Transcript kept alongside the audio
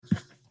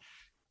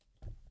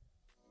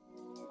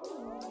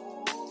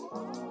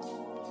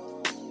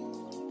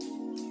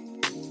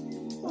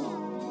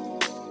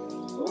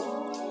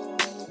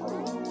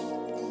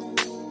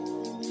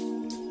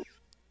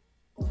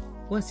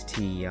What's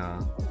tea,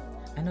 y'all?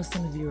 I know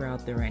some of you are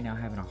out there right now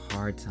having a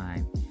hard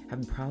time,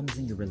 having problems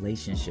in your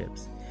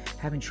relationships,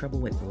 having trouble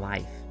with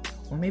life.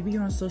 Or maybe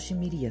you're on social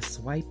media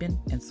swiping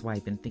and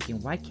swiping,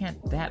 thinking, why can't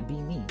that be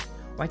me?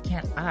 Why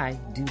can't I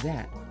do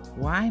that?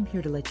 Well, I'm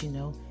here to let you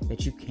know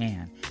that you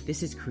can.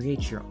 This is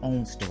Create Your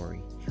Own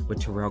Story with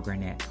Terrell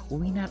Garnett,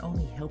 where we not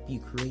only help you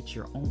create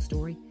your own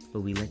story, but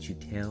we let you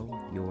tell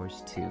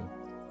yours too.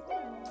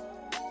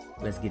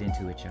 Let's get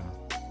into it,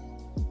 y'all.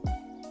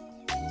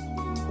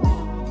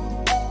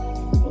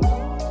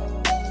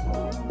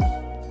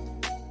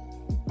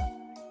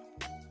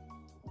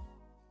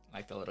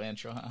 Like the little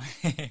intro, huh?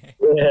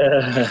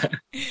 Yeah.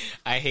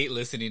 I hate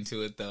listening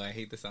to it, though. I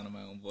hate the sound of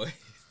my own voice.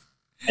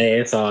 Hey,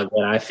 it's all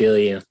good. I feel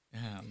you.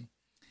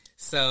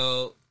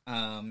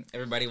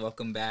 Everybody,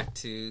 welcome back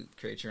to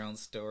Create Your Own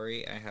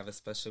Story. I have a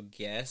special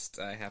guest.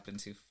 I happen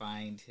to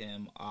find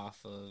him off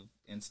of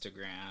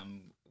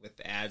Instagram with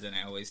the ads, and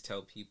I always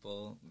tell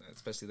people,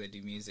 especially that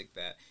do music,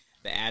 that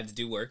the ads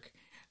do work.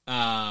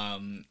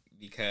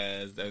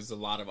 Because there's a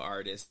lot of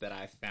artists that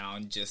I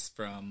found just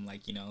from,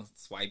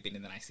 swiping,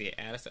 and then I see an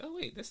ad, I say, oh,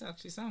 wait, this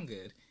actually sounds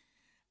good.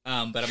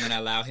 But I'm going to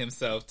allow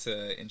himself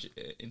to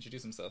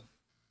introduce himself.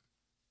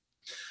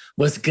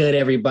 What's good,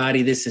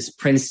 everybody? This is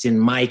Princeton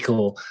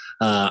Michael,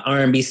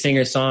 R&B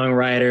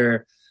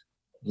singer-songwriter.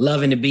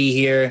 Loving to be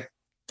here.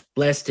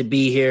 Blessed to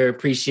be here.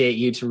 Appreciate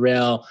you,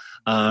 Terrell.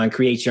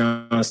 Create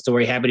Your Own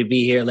Story. Happy to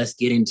be here. Let's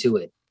get into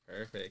it.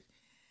 Perfect.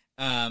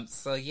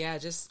 I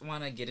just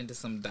want to get into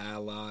some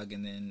dialogue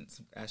and then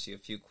ask you a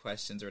few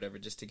questions or whatever,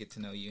 just to get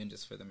to know you and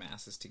just for the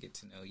masses to get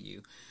to know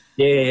you.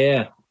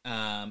 Yeah.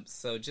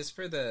 So just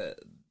for the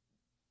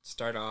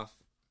start off,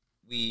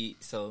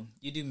 so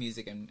you do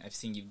music, and I've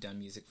seen you've done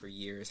music for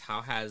years.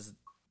 How has,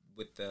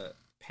 with the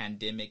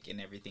pandemic and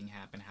everything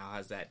happened, how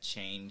has that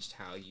changed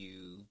how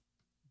you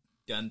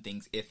done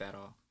things, if at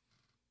all?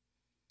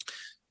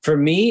 For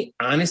me,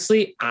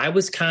 honestly, I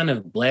was kind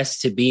of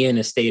blessed to be in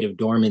a state of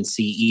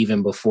dormancy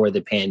even before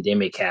the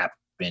pandemic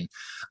happened.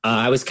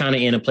 I was kind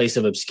of in a place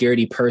of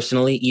obscurity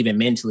personally, even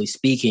mentally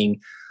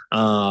speaking,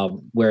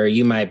 where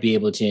you might be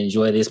able to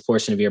enjoy this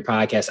portion of your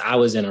podcast. I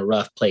was in a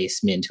rough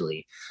place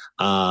mentally.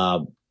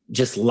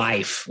 Just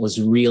life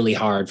was really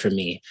hard for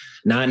me,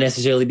 not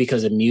necessarily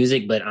because of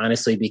music, but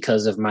honestly,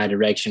 because of my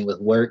direction with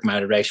work, my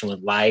direction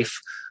with life.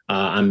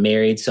 I'm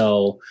married,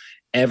 so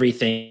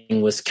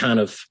everything was kind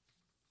of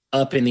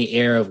up in the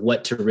air of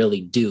what to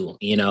really do,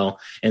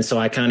 And so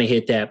I kind of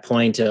hit that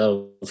point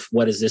of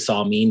what does this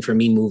all mean for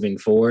me moving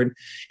forward?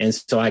 And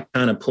so I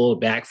kind of pulled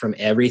back from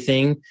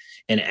everything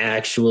and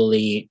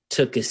actually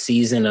took a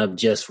season of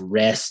just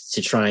rest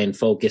to try and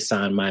focus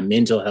on my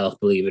mental health,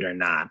 believe it or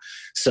not.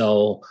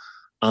 So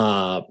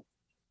I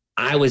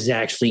was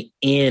actually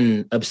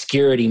in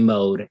obscurity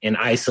mode and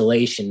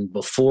isolation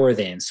before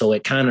then. So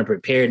it kind of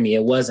prepared me.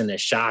 It wasn't a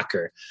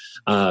shocker.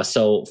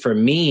 So for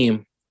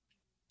me,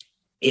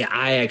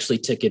 I actually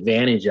took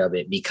advantage of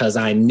it because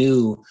I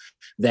knew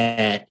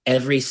that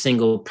every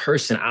single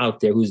person out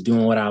there who's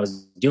doing what I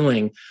was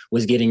doing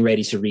was getting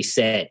ready to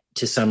reset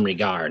to some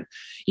regard,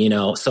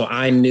 So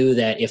I knew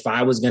that if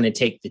I was going to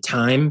take the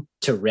time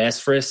to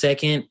rest for a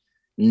second,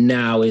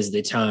 now is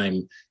the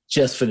time,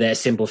 just for that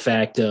simple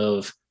fact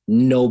of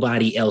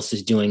nobody else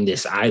is doing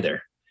this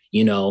either.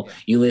 You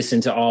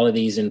listen to all of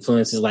these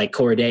influences like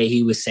Corday,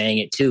 he was saying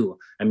it too.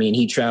 I mean,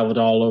 he traveled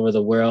all over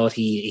the world.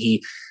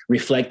 He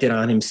reflected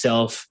on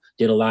himself,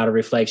 did a lot of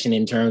reflection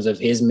in terms of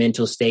his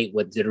mental state,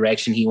 what the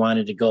direction he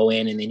wanted to go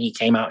in, and then he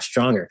came out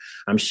stronger.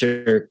 I'm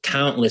sure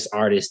countless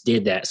artists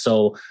did that.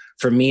 So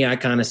for me, I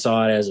kind of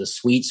saw it as a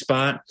sweet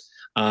spot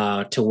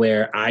to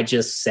where I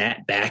just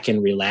sat back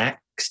and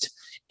relaxed.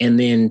 And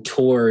then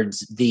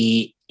towards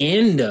the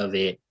end of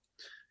it,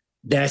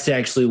 that's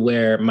actually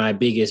where my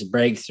biggest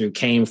breakthrough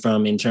came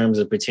from in terms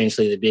of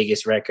potentially the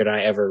biggest record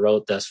I ever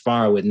wrote thus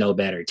far with No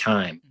Better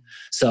Time.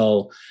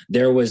 So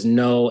there was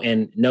no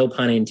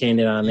pun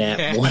intended on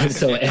that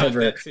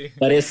whatsoever,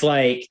 but it's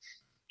like,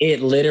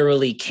 it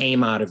literally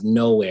came out of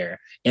nowhere.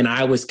 And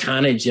I was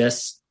kind of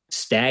just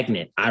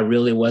stagnant. I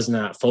really was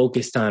not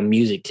focused on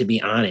music, to be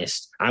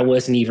honest. I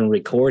wasn't even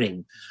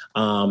recording.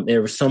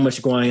 There was so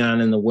much going on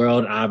in the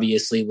world,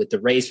 obviously, with the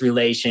race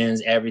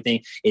relations,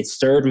 everything. It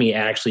stirred me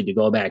actually to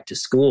go back to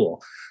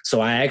school. So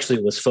I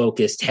actually was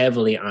focused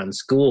heavily on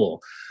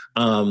school.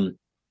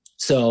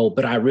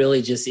 But I really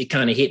it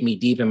kind of hit me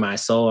deep in my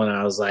soul. And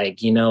I was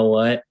like, you know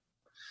what?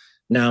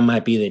 Now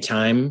might be the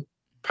time.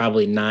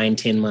 Probably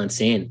 9-10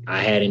 months in,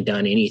 I hadn't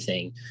done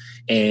anything.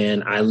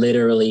 And I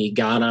literally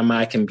got on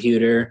my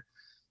computer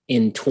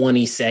in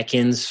 20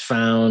 seconds,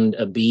 found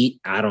a beat.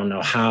 I don't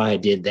know how I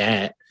did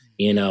that.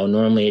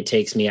 Normally it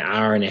takes me an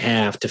hour and a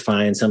half to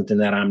find something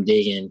that I'm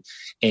digging.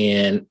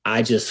 And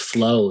I just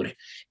flowed.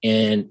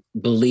 And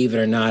believe it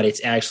or not,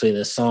 it's actually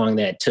the song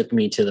that took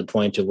me to the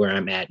point of where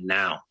I'm at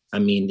now. I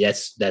mean,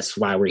 that's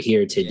why we're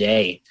here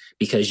today,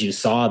 because you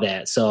saw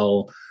that.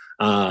 So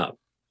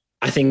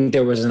I think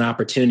there was an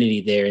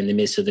opportunity there in the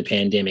midst of the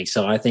pandemic.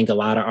 So I think a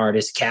lot of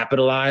artists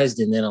capitalized,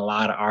 and then a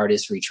lot of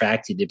artists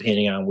retracted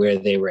depending on where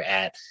they were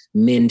at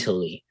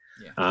mentally.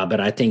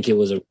 But I think it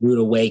was a rude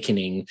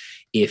awakening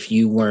if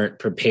you weren't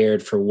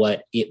prepared for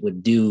what it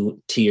would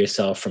do to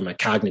yourself from a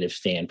cognitive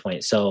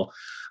standpoint. So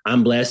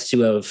I'm blessed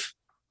to have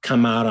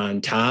come out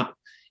on top,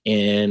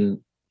 and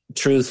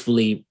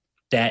truthfully,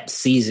 that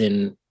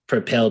season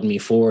propelled me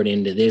forward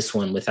into this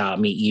one without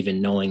me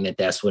even knowing that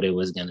that's what it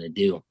was going to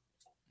do.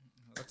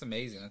 That's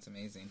amazing. That's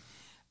amazing.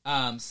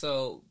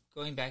 So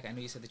going back, I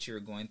know you said that you were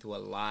going through a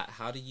lot.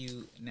 How do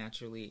you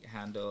naturally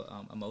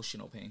handle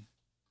emotional pain?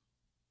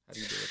 How do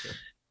you deal with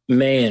it?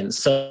 Man,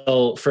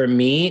 so for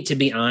me, to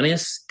be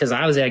honest, because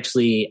I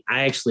actually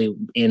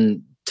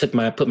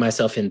put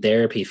myself in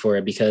therapy for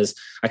it, because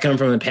I come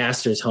from a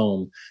pastor's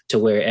home to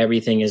where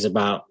everything is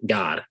about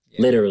God,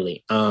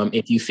 literally.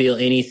 If you feel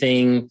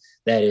anything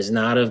that is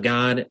not of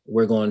God,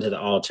 we're going to the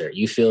altar.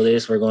 You feel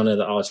this, we're going to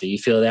the altar. You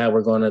feel that,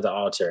 we're going to the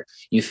altar.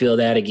 You feel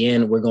that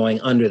again, we're going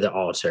under the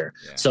altar.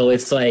 Yeah. So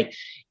it's like,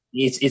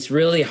 it's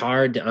really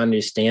hard to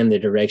understand the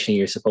direction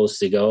you're supposed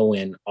to go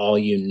when all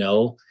you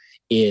know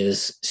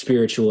is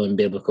spiritual and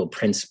biblical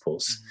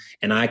principles. Mm-hmm.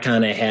 And I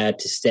kind of had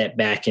to step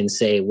back and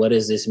say, what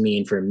does this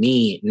mean for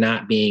me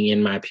not being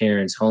in my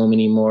parents' home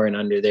anymore and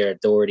under their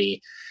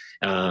authority?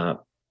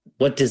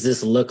 What does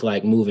this look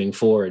like moving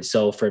forward?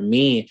 So for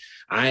me,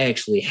 I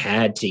actually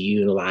had to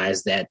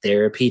utilize that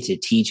therapy to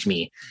teach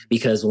me,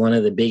 because one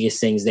of the biggest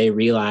things they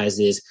realize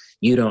is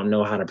you don't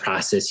know how to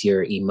process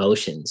your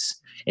emotions.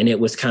 And it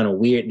was kind of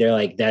weird. They're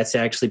like, that's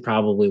actually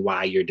probably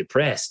why you're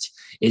depressed,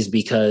 is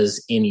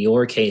because in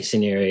your case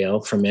scenario,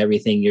 from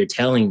everything you're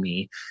telling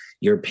me,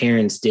 your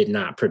parents did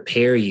not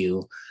prepare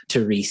you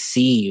to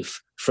receive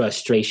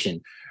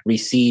frustration,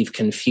 receive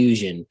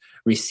confusion,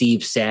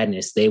 receive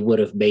sadness. They would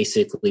have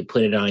basically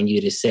put it on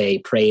you to say,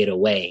 pray it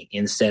away,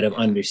 instead of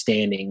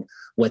understanding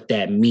what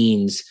that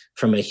means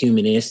from a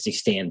humanistic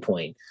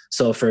standpoint.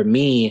 So for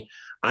me,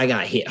 I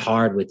got hit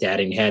hard with that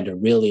and had to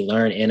really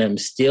learn, and I'm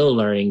still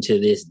learning to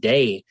this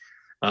day,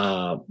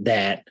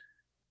 that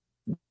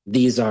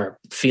these are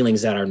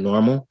feelings that are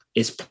normal.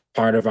 It's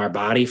part of our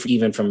body.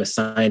 Even from a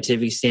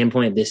scientific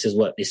standpoint, this is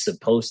what is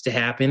supposed to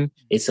happen.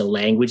 It's a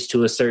language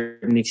to a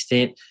certain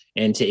extent,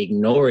 and to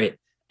ignore it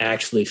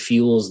actually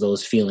fuels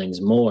those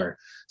feelings more.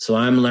 So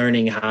I'm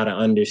learning how to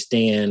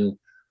understand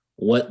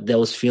what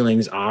those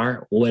feelings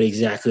are, what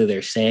exactly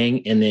they're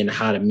saying, and then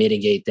how to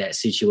mitigate that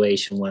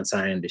situation once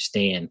I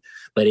understand.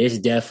 But it's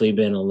definitely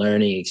been a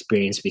learning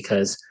experience,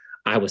 because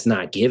I was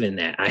not given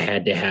that. I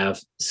had to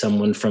have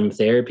someone from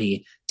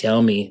therapy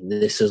tell me,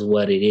 this is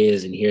what it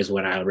is, and here's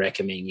what I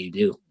recommend you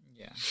do.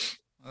 Yeah,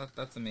 well,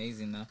 that's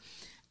amazing, though.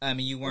 I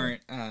mean, you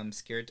weren't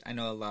scared. I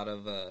know a lot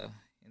of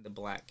in the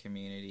Black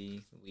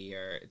community,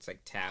 it's like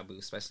taboo,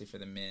 especially for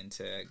the men,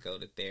 to go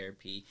to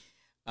therapy.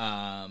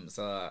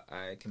 So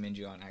I commend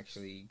you on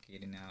actually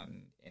getting out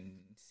and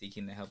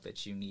seeking the help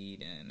that you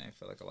need, and I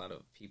feel like a lot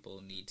of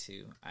people need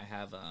to. I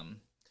have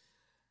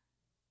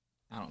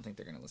I don't think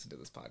they're going to listen to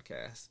this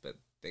podcast, but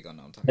they're going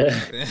to know I'm talking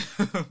about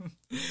them.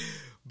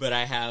 But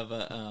I have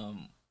I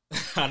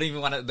don't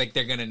even want to, like,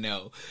 they're going to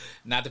know,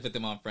 not to put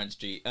them on Front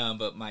Street.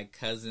 But my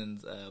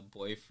cousin's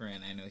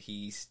boyfriend, I know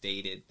he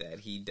stated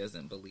that he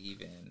doesn't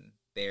believe in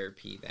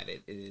therapy, that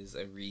it is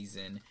a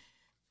reason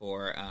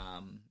for,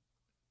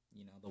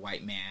 the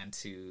white man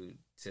to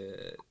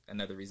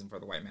another reason for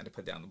the white man to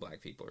put down the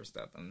Black people or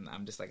stuff. And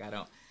I'm just like,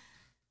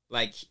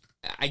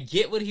 I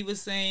get what he was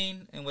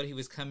saying and what he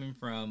was coming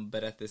from,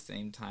 but at the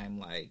same time,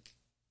 like,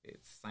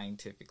 it's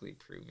scientifically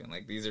proven.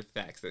 Like, these are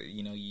facts that,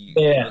 you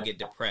will get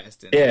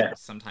depressed, and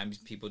sometimes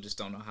people just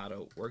don't know how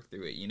to work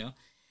through it,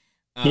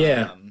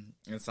 And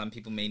some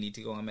people may need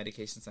to go on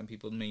medication, some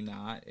people may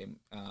not.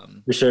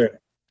 For sure.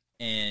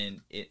 And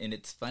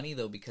it's funny,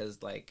 though,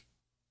 because, like,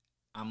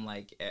 I'm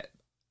like, at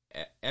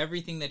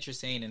everything that you're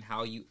saying and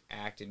how you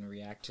act and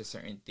react to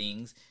certain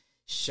things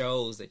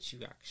shows that you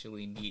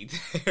actually need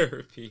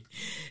therapy.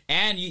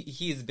 And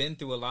he's been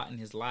through a lot in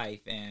his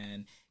life,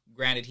 and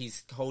granted,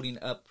 he's holding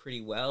up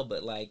pretty well,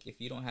 but, like, if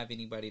you don't have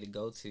anybody to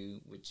go to,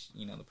 which,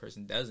 the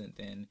person doesn't,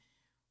 then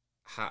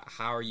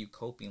how are you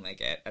coping?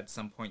 Like, at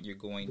some point, you're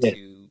going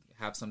to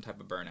have some type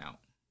of burnout.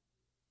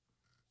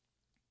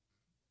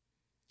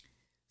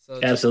 So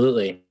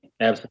Absolutely.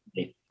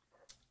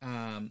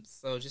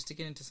 So just to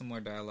get into some more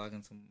dialogue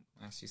and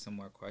ask you some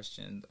more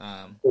questions,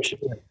 For sure.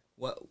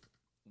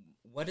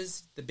 What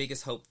is the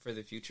biggest hope for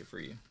the future for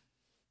you?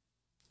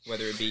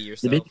 Whether it be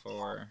yourself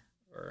or...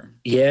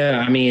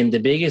 Yeah, I mean, the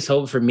biggest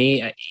hope for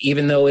me,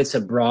 even though it's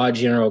a broad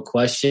general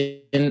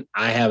question,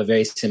 I have a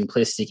very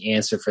simplistic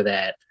answer for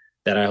that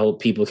I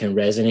hope people can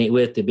resonate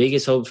with. The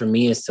biggest hope for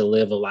me is to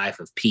live a life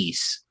of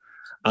peace.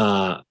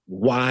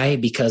 Why?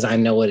 Because I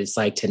know what it's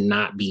like to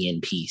not be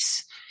in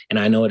peace. And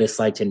I know what it's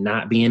like to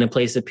not be in a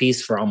place of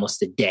peace for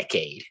almost a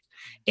decade.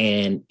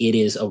 And it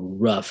is a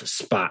rough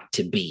spot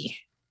to be.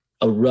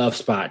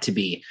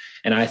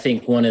 And I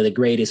think one of the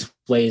greatest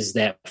ways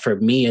that for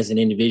me as an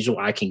individual,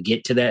 I can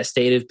get to that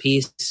state of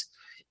peace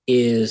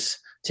is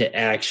to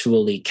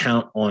actually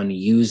count on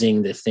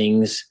using the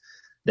things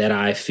that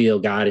I feel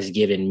God has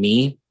given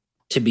me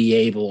to be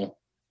able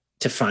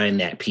to find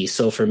that peace.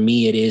 So for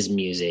me, it is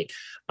music.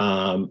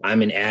 I'm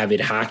an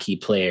avid hockey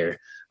player.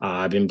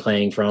 I've been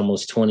playing for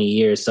almost 20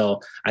 years.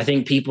 So I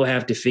think people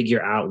have to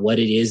figure out what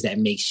it is that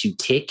makes you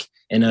tick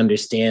and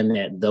understand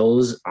that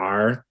those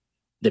are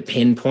the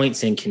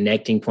pinpoints and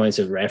connecting points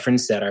of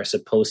reference that are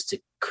supposed to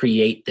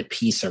create the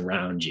peace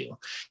around you.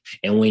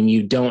 And when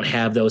you don't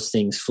have those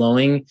things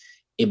flowing,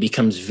 it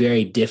becomes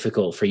very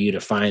difficult for you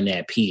to find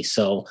that peace.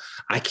 So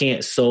I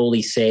can't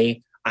solely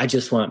say, I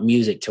just want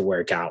music to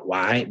work out.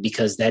 Why?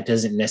 Because that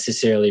doesn't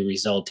necessarily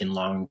result in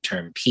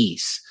long-term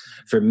peace.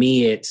 For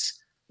me, it's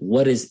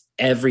what does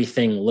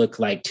everything look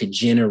like to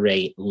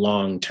generate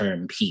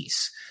long-term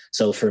peace?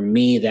 So for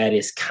me, that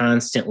is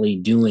constantly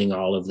doing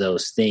all of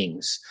those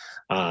things.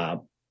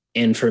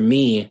 And for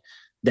me,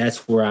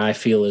 that's where I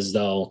feel as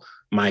though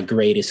my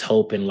greatest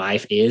hope in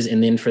life is.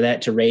 And then for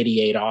that to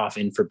radiate off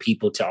and for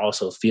people to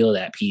also feel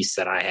that peace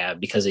that I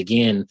have. Because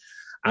again,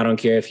 I don't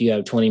care if you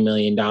have $20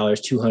 million,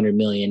 $200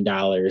 million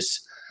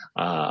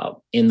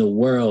in the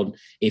world.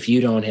 If you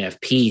don't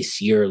have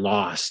peace, you're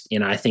lost.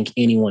 And I think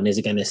anyone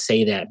is going to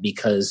say that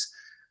because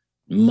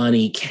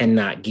money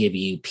cannot give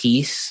you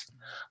peace.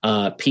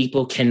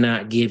 People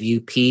cannot give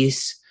you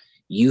peace.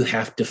 You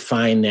have to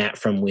find that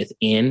from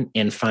within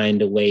and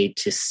find a way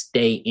to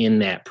stay in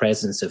that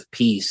presence of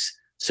peace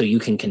so you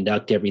can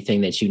conduct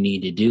everything that you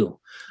need to do.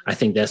 I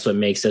think that's what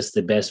makes us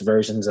the best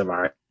versions of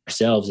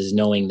ourselves, is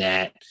knowing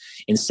that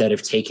instead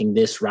of taking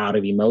this route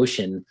of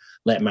emotion,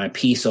 let my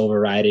peace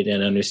override it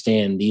and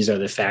understand these are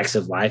the facts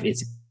of life.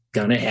 It's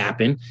going to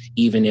happen.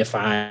 Even if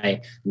I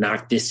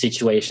knock this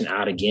situation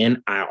out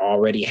again, I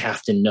already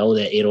have to know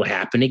that it'll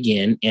happen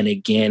again and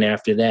again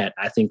after that.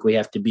 I think we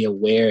have to be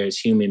aware as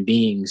human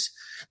beings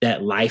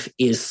that life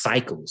is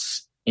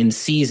cycles and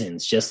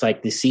seasons. Just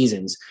like the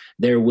seasons,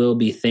 there will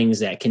be things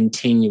that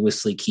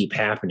continuously keep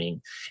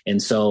happening. And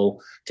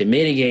so to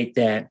mitigate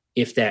that,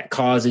 if that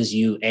causes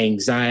you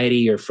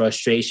anxiety or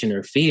frustration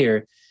or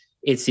fear,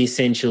 it's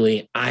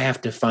essentially, I have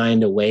to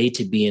find a way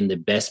to be in the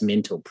best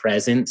mental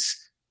presence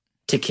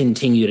to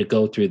continue to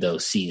go through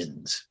those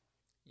seasons.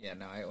 Yeah,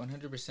 no, I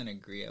 100%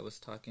 agree. I was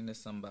talking to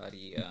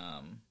somebody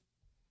a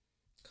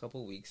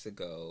couple weeks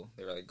ago.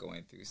 They were like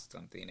going through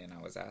something, and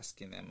I was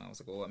asking them, I was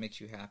like, well, what makes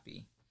you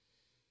happy?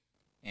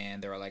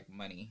 And they were like,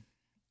 money.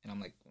 And I'm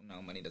like,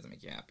 no, money doesn't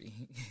make you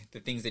happy. The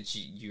things that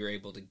you're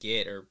able to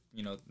get, or,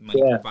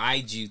 money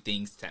provides you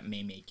things that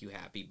may make you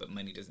happy, but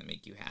money doesn't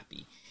make you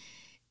happy.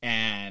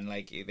 And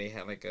like, they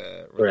have like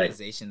a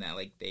realization that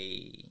like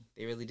they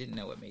really didn't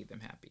know what made them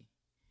happy.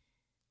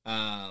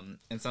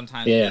 And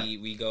sometimes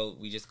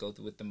we just go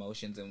through with the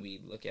motions, and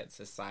we look at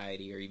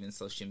society or even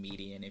social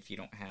media, and if you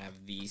don't have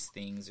these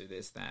things or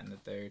this, that, and the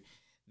third,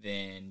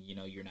 then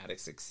you're not a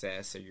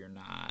success, or you're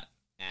not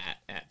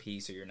at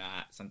peace, or you're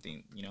not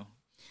something.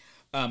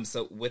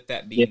 So with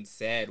that being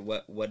said,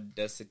 what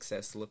does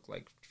success look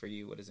like for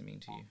you? What does it mean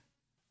to you?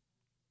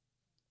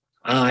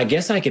 I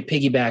guess I could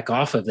piggyback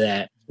off of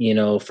that.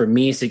 For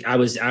me, I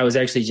was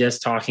actually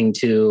just talking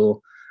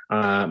to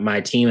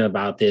my team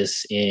about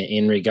this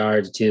in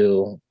regards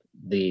to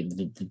the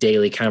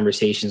daily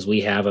conversations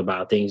we have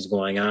about things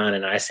going on.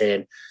 And I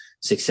said,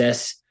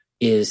 success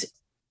is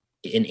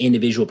an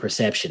individual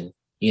perception.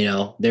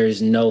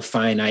 There's no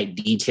finite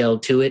detail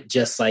to it.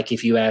 Just like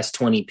if you ask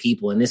 20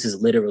 people, and this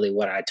is literally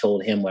what I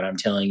told him, what I'm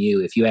telling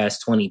you, if you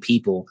ask 20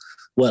 people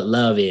what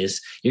love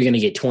is, you're going to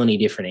get 20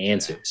 different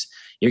answers.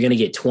 You're going to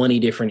get 20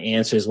 different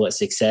answers what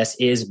success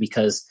is,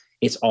 because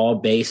it's all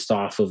based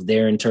off of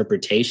their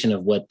interpretation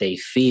of what they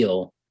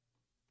feel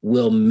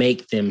will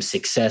make them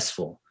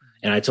successful.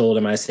 And I told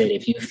him, I said,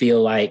 if you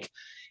feel like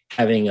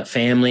having a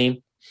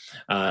family,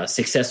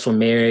 successful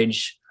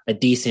marriage, a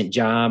decent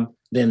job,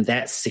 then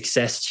that's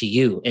success to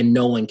you, and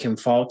no one can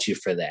fault you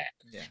for that.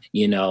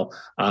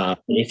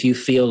 If you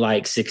feel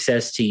like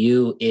success to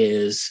you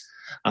is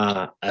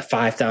a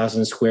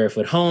 5,000 square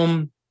foot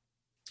home,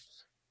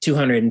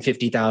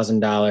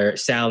 $250,000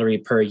 salary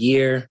per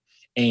year,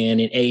 and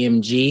an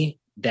AMG,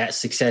 that's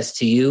success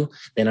to you,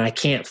 then I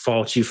can't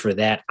fault you for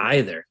that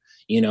either.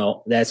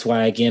 That's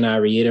why, again, I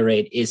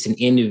reiterate, it's an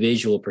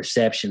individual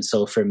perception.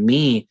 So for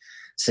me,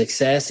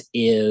 success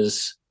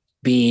is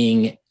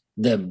being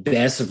the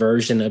best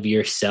version of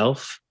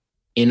yourself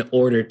in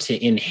order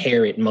to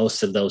inherit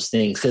most of those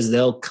things, because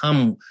they'll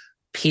come,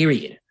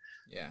 period.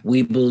 Yeah.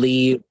 We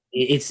believe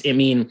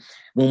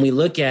when we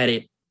look at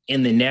it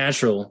in the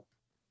natural,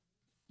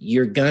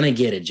 you're going to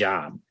get a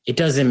job. It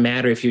doesn't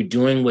matter if you're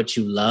doing what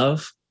you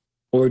love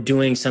or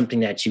doing something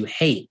that you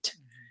hate.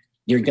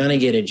 You're going to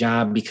get a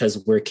job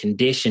because we're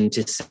conditioned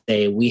to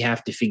say we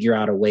have to figure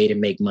out a way to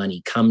make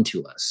money come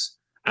to us.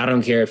 I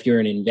don't care if you're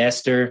an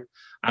investor.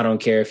 I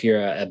don't care if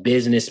you're a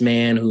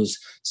businessman who's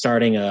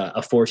starting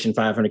a Fortune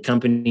 500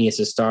 company. It's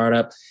a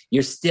startup.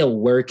 You're still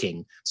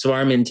working. So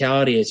our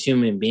mentality as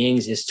human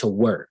beings is to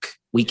work.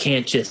 We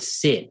can't just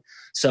sit.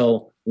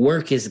 So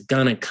work is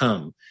going to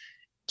come.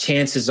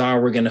 Chances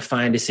are we're going to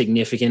find a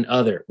significant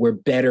other. We're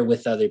better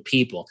with other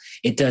people.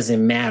 It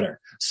doesn't matter.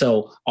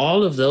 So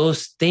all of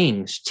those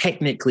things,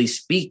 technically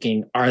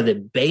speaking, are the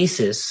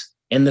basis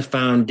and the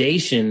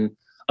foundation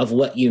of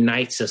what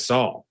unites us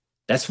all.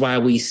 That's why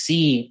we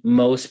see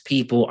most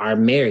people are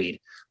married.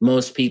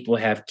 Most people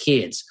have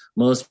kids.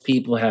 Most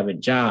people have a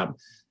job.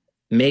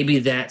 Maybe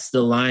that's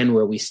the line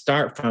where we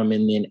start from.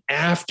 And then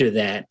after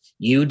that,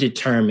 you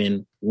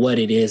determine what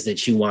it is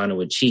that you want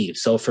to achieve.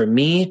 So for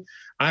me,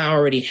 I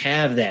already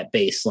have that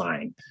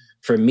baseline.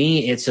 For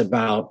me, it's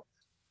about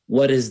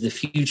what does the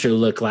future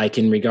look like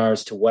in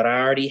regards to what I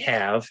already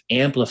have,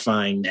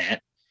 amplifying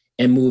that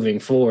and moving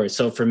forward.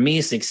 So for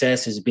me,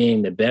 success is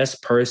being the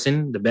best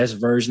person, the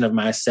best version of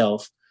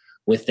myself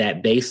with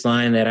that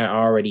baseline that I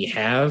already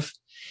have.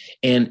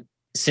 And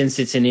since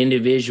it's an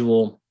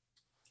individual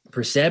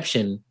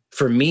perception,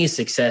 for me,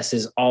 success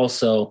is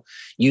also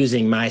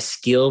using my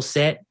skill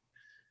set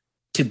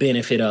to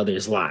benefit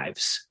others'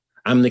 lives.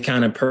 I'm the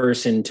kind of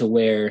person to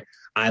where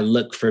I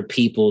look for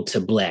people to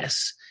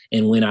bless.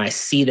 And when I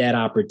see that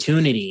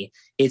opportunity,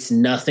 it's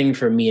nothing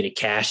for me to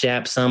cash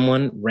app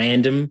someone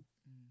random,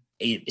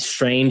 a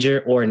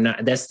stranger or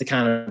not. That's the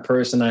kind of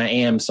person I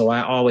am. So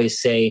I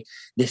always say,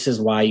 this is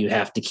why you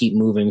have to keep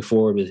moving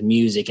forward with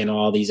music and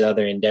all these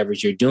other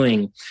endeavors you're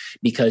doing,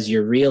 because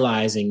you're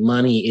realizing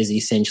money is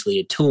essentially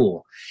a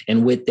tool.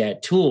 And with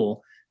that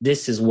tool,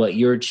 this is what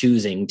you're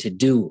choosing to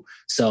do.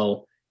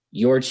 So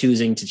you're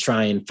choosing to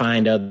try and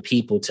find other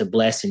people to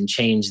bless and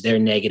change their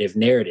negative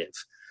narrative.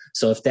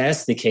 So if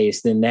that's the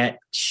case, then that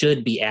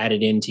should be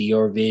added into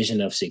your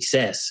vision of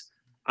success.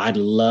 I'd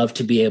love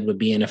to be able to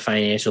be in a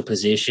financial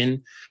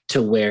position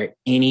to where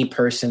any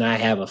person I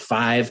have a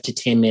 5 to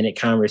 10 minute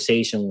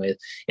conversation with,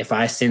 if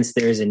I sense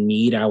there's a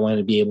need, I want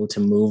to be able to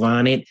move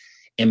on it.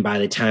 And by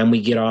the time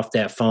we get off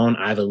that phone,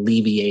 I've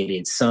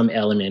alleviated some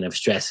element of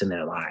stress in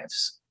their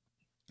lives.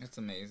 That's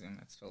amazing.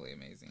 That's totally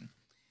amazing.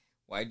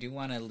 Well, I do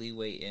want to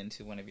leeway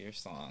into one of your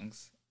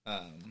songs.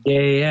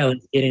 Yeah.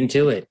 Let's get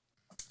into it.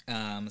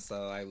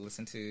 So I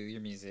listened to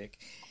your music,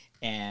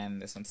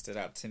 and this one stood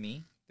out to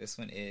me. This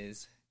one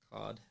is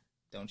called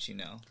Don't You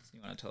Know? So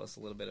you want to tell us a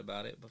little bit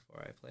about it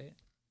before I play it?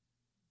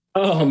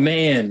 Oh,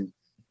 man.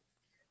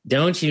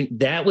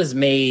 That was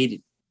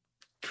made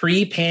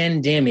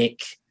pre-pandemic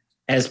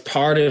as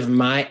part of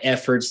my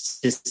efforts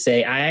to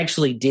say, I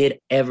actually did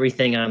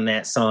everything on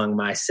that song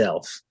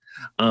myself.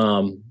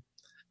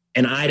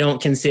 And I don't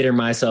consider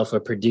myself a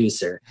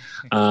producer,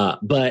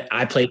 but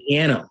I play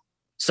piano.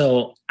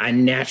 So I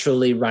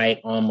naturally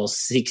write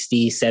almost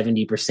 60,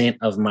 70%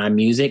 of my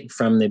music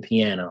from the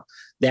piano.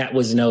 That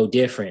was no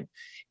different.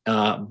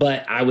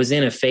 But I was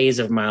in a phase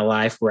of my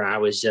life where I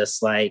was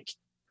just like,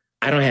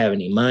 I don't have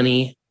any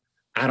money.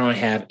 I don't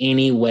have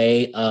any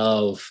way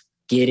of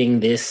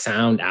getting this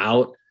sound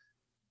out.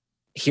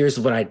 Here's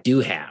what I do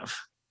have.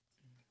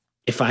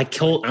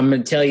 I'm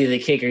going to tell you the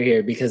kicker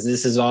here, because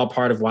this is all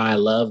part of why I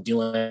love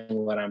doing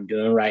what I'm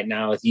doing right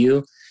now with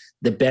you.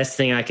 The best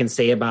thing I can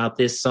say about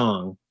this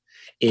song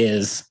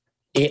is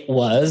it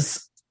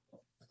was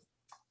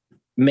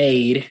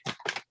made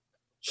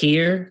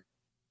here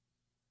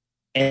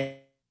and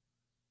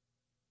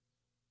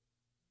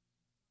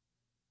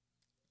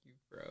You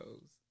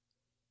froze.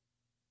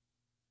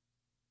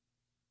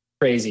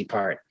 crazy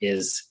part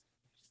is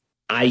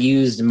I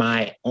used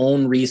my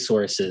own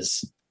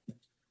resources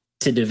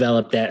to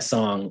develop that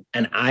song,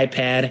 an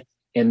iPad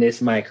and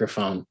this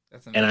microphone,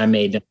 and I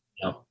made them.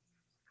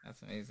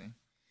 That's amazing.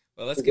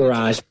 Well, let's get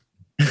into it.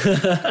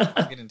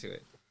 Let's get into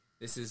it.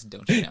 This is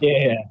Don't You Know?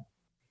 Yeah.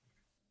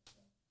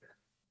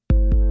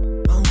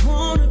 I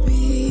wanna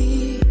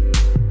be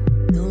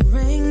the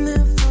rain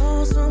that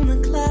falls from the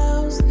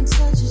clouds and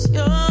touches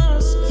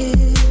your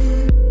skin.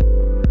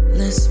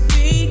 Let's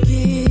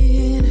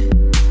begin.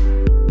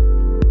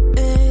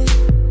 Hey.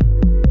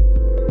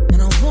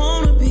 And I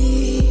wanna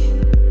be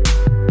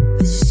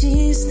the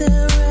sheets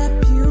that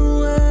wrap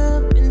you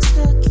up and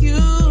tuck you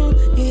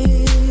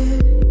in.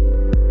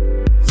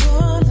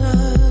 Your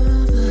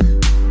love,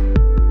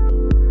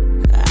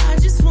 I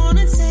just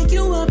wanna take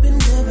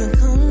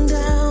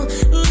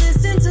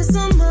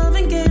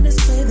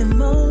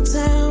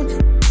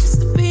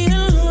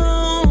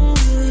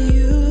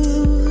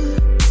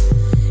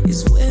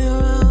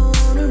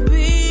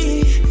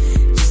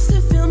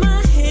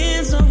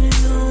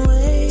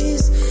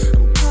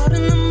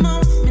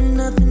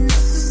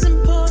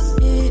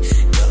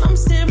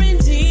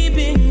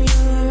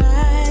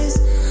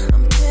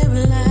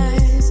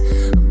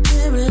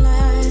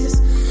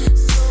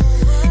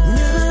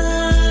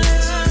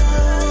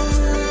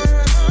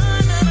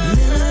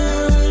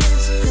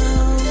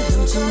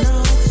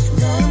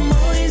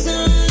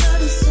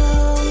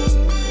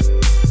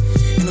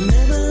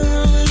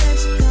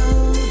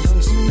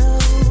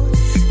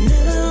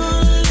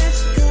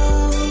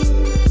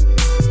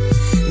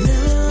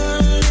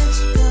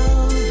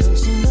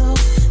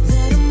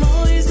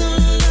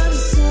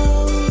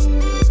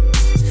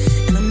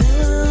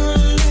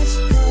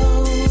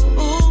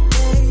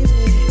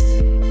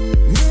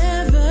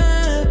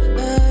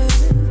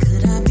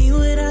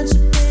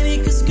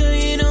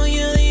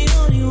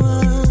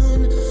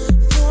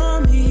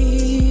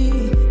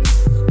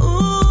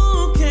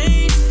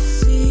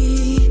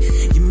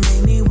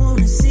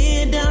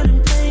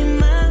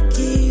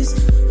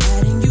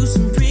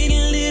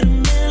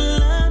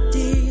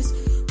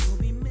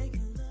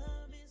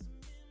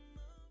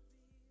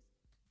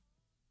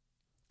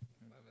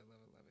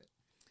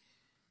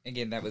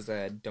Again, that was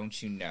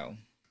Don't You Know.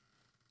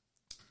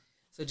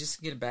 So just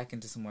to get back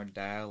into some more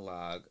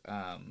dialogue,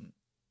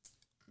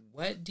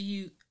 what do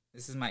you,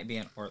 this might be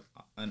an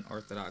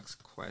unorthodox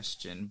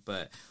question,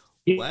 but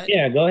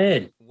yeah, go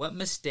ahead. What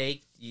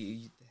mistake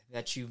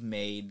that you've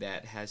made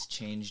that has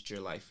changed your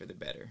life for the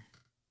better?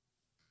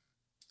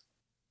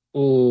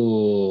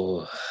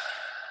 Oh,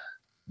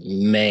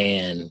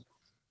 man.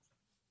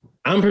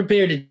 I'm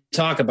prepared to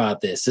talk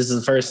about this. This is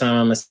the first time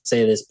I'm going to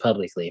say this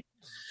publicly.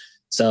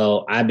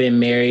 So I've been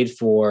married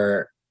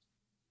for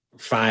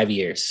 5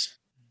 years.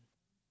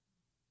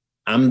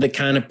 I'm the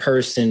kind of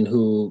person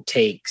who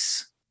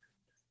takes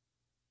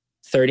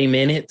 30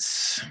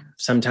 minutes,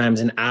 sometimes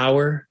an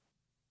hour,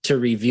 to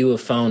review a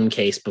phone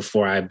case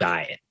before I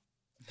buy it.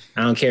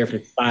 I don't care if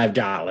it's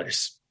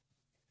 $5.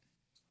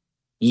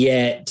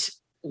 Yet,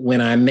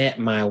 when I met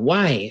my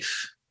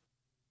wife,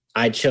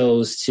 I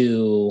chose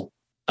to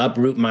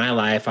uproot my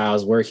life. I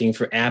was working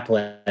for Apple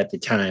at the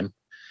time.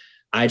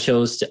 I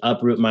chose to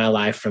uproot my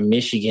life from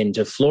Michigan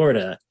to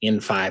Florida in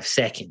 5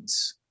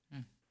 seconds.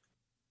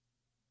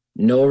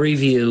 No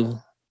review,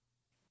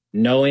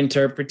 no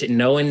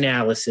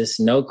analysis,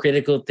 no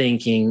critical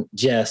thinking.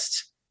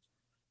 Just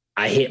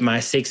I hit my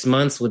 6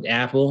 months with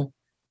Apple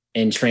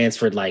and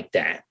transferred like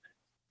that.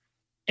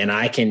 And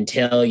I can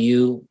tell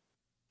you,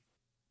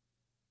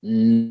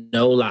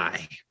 no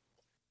lie,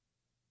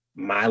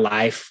 my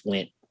life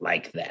went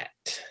like that.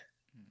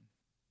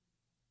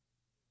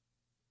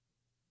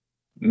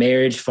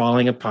 Marriage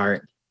falling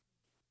apart,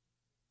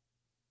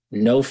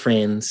 no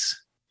friends,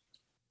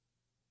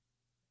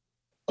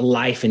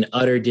 life in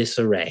utter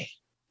disarray,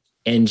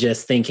 and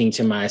just thinking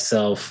to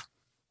myself,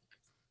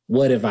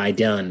 what have I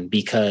done?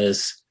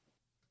 Because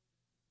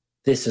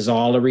this is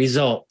all a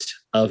result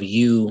of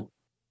you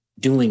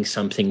doing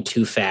something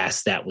too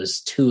fast that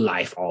was too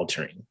life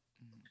altering.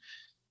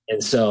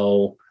 And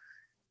so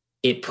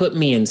it put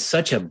me in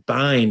such a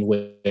bind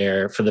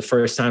where for the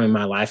first time in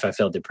my life, I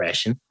felt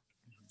depression.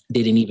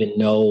 Didn't even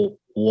know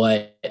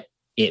what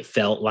it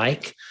felt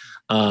like.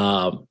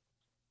 But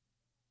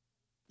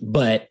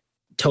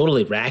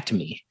totally racked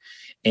me.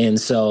 And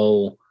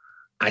so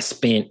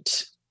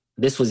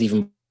this was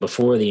even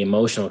before the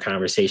emotional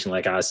conversation,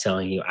 like I was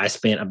telling you, I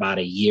spent about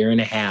 1.5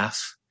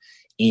 years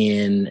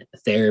in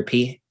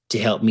therapy to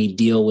help me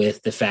deal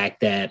with the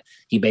fact that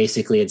he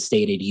basically had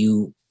stated,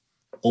 you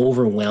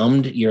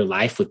overwhelmed your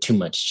life with too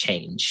much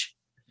change.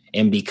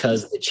 And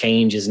because the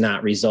change is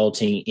not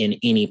resulting in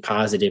any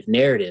positive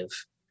narrative,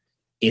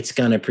 it's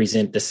going to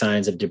present the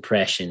signs of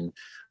depression,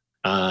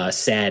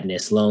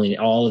 sadness, loneliness,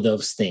 all of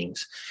those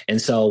things. And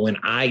so when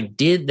I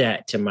did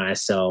that to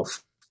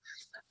myself,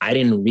 I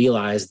didn't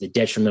realize the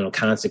detrimental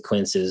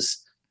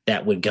consequences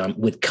that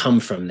would come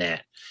from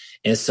that.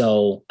 And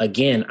so,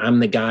 again,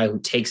 I'm the guy who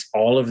takes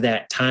all of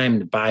that time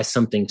to buy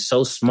something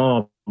so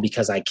small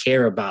because I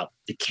care about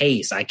the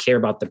case. I care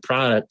about the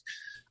product.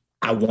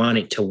 I want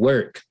it to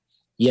work.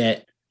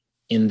 Yet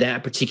in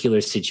that particular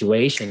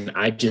situation,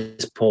 I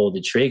just pulled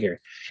the trigger,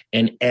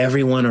 and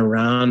everyone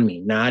around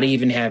me, not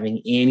even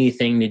having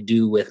anything to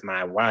do with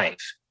my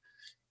wife,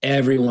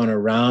 everyone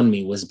around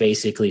me was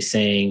basically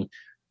saying,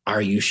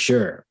 are you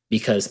sure?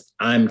 Because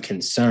I'm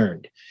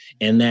concerned.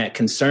 And that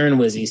concern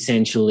was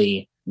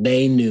essentially,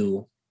 they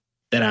knew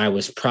that I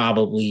was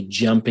probably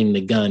jumping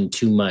the gun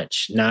too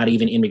much, not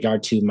even in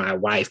regard to my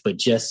wife, but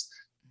just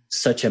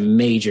such a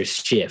major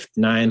shift,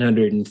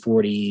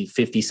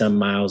 50 some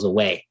miles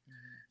away.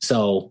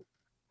 So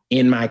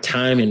in my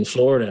time in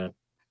Florida,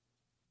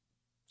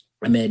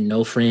 I met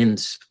no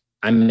friends.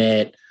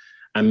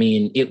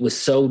 It was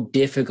so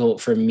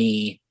difficult for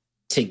me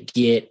to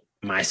get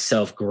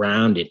myself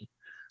grounded,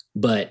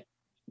 but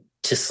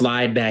to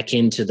slide back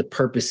into the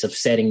purpose of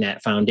setting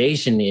that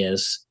foundation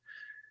is,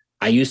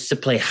 I used to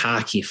play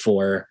hockey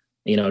for,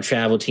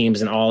 travel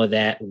teams and all of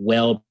that.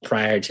 Well,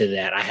 prior to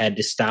that, I had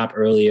to stop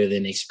earlier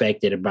than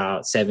expected,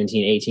 about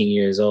 17, 18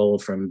 years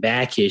old, from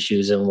back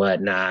issues and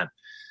whatnot.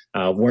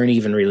 Weren't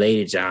even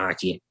related to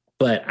hockey.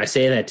 But I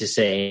say that to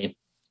say,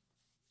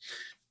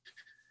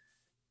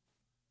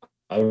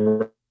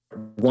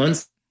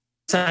 once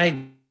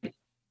I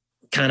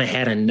kind of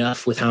had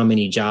enough with how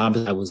many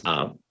jobs I was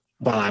while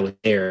I was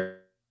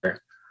there,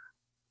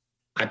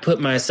 I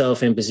put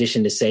myself in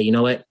position to say, you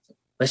know what?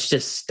 Let's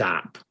just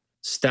stop,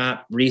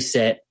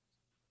 reset,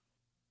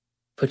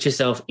 put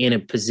yourself in a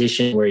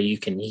position where you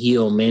can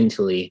heal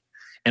mentally.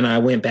 And I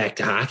went back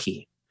to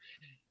hockey,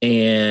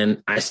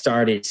 and I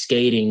started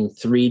skating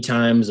 3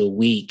 times a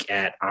week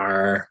at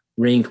our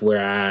rink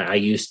where I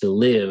used to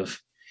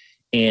live.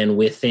 And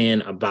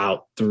within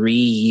about 3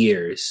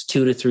 years,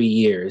 2 to 3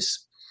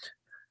 years,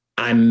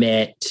 I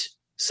met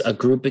a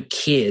group of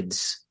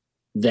kids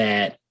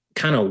that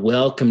kind of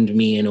welcomed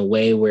me in a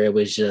way where it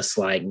was just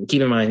like,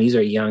 keep in mind, these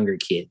are younger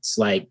kids,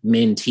 like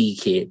mentee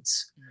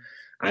kids.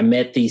 I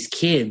met these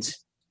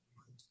kids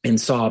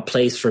and saw a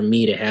place for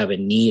me to have a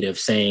need of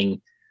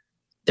saying,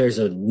 there's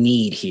a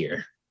need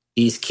here.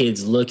 These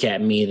kids look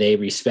at me, they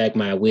respect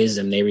my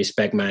wisdom, they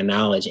respect my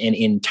knowledge. And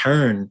in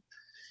turn,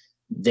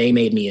 they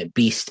made me a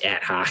beast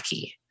at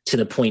hockey, to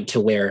the point to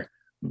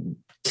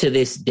to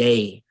this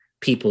day,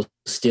 people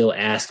still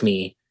ask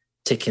me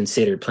to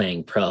consider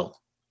playing pro.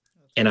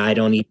 And I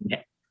don't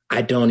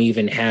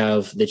even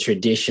have the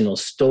traditional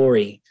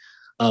story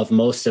of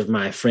most of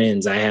my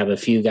friends. I have a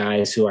few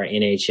guys who are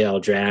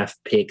NHL draft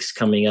picks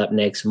coming up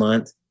next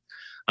month.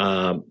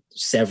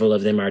 Several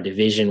of them are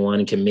Division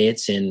I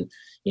commits. And,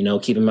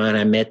 keep in mind,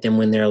 I met them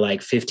when they're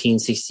like 15,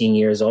 16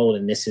 years old,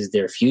 and this is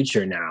their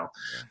future now.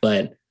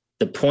 But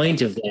the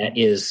point of that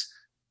is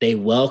they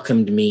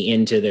welcomed me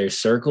into their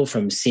circle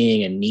from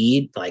seeing a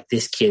need, like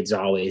this kid's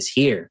always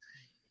here.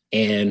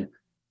 And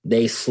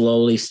they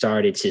slowly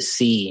started to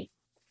see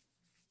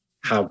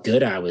how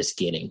good I was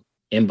getting.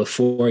 And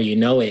before you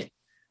know it,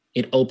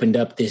 it opened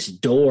up this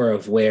door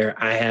of where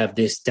I have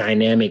this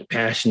dynamic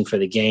passion for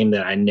the game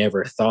that I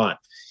never thought.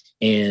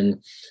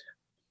 And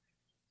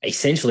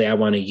essentially, I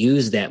want to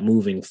use that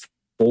moving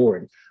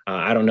forward.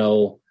 I don't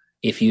know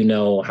if you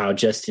know how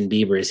Justin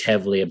Bieber is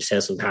heavily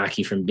obsessed with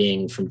hockey from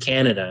being from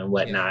Canada and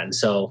whatnot. And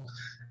so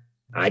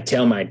I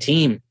tell my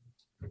team,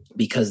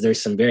 because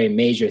there's some very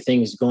major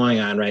things going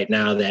on right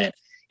now, that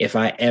if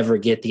I ever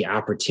get the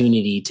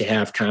opportunity to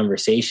have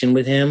conversation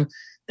with him,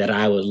 that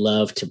I would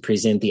love to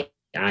present the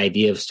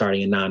idea of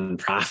starting a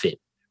nonprofit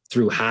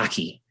through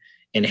hockey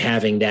and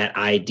having that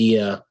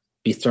idea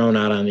be thrown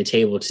out on the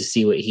table to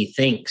see what he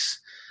thinks.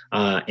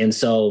 And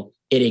so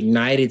it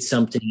ignited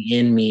something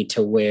in me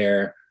to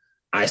where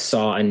I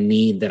saw a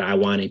need that I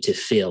wanted to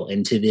fill.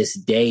 And to this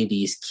day,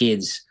 these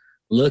kids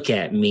look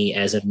at me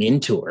as a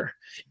mentor.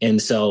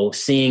 And so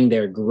seeing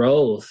their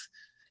growth,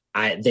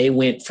 they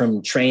went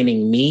from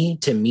training me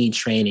to me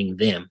training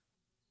them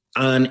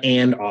on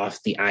and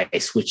off the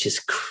ice, which is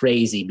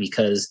crazy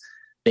because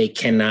they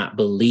cannot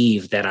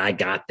believe that I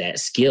got that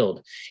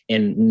skilled.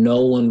 And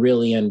no one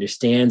really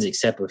understands,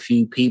 except a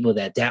few people,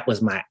 that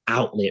was my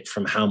outlet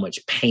from how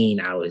much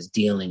pain I was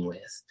dealing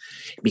with,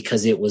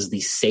 because it was the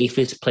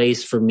safest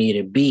place for me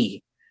to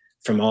be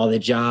from all the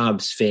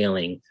jobs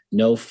failing,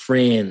 no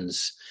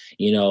friends,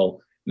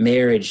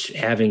 marriage,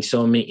 having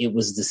so many. It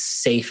was the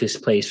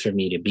safest place for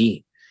me to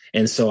be.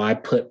 And so I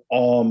put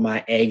all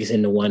my eggs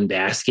into one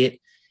basket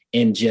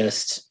and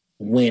just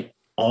went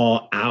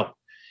all out.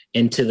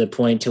 And to the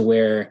point to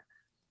where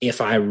if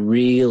I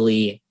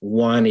really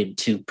wanted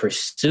to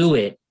pursue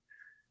it,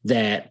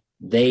 that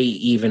they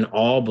even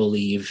all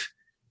believe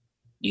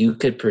you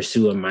could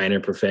pursue a minor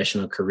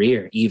professional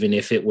career, even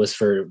if it was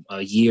for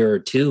a year or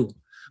two.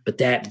 But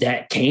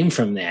that came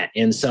from that.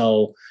 And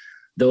so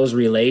those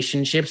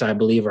relationships, I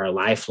believe, are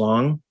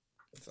lifelong.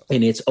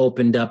 And it's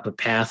opened up a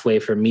pathway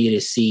for me to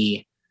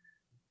see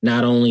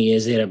not only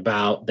is it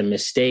about the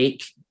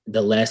mistake,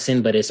 the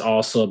lesson, but it's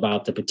also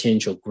about the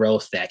potential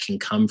growth that can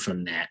come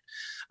from that.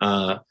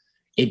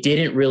 It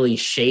didn't really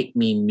shape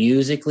me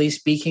musically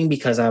speaking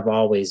because I've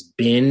always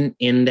been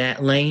in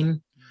that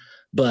lane.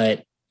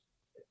 But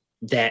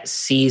that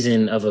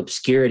season of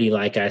obscurity,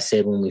 like I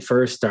said, when we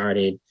first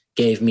started,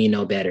 gave me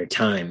no better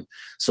time.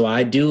 So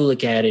I do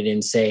look at it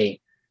and say,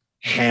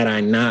 had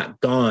I not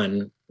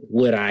gone,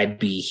 would I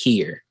be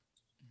here?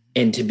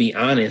 And to be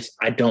honest,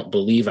 I don't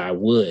believe I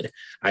would.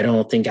 I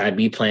don't think I'd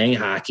be playing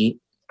hockey.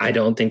 I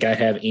don't think I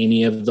have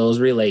any of those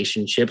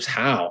relationships.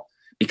 How?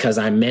 Because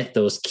I met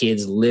those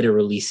kids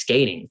literally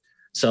skating.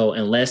 So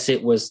unless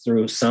it was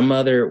through some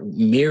other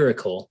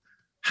miracle,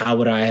 how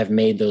would I have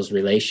made those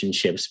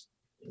relationships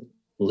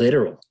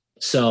literal?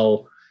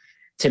 So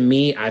to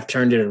me, I've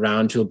turned it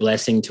around to a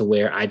blessing to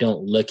where I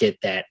don't look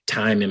at that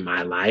time in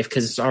my life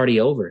because it's already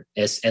over.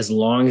 As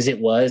long as it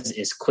was,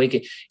 as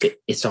quick,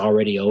 it's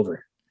already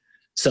over.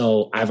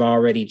 So I've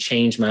already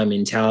changed my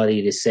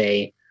mentality to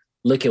say,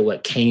 look at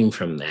what came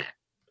from that.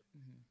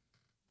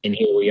 And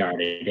here we are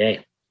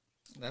today.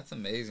 That's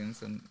amazing.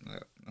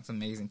 That's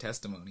amazing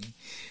testimony.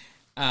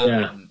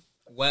 Yeah.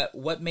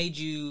 What made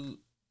you?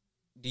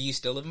 Do you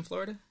still live in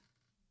Florida?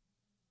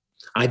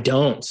 I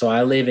don't. So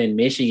I live in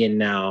Michigan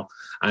now.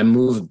 I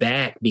moved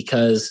back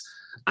because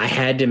I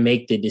had to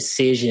make the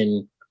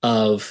decision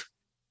of,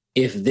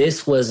 if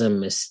this was a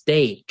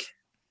mistake,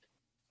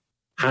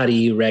 how do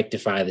you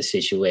rectify the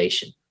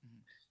situation?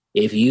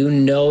 If you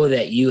know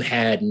that you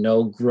had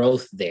no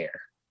growth there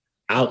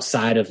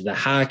outside of the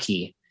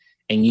hockey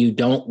and you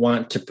don't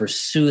want to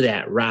pursue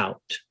that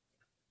route,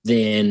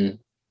 then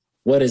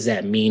what does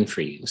that mean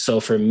for you?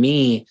 So for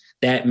me,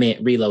 that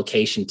meant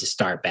relocation to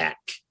start back.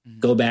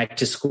 Go back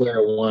to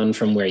square one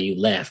from where you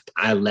left.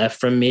 I left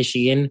from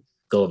Michigan,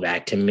 go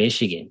back to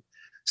Michigan.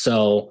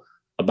 So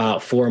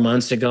about 4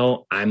 months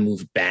ago, I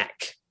moved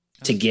back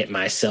to get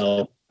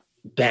myself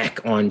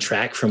back on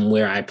track from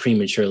where I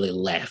prematurely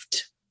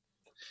left.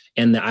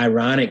 And the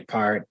ironic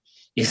part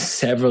is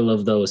several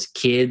of those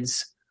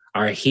kids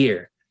are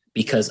here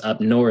because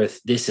up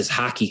north, this is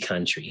hockey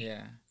country.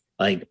 Yeah.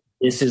 Like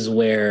this is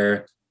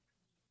where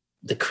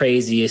the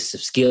craziest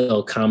of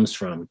skill comes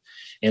from.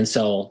 And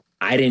so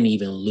I didn't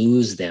even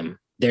lose them.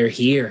 They're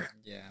here.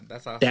 Yeah,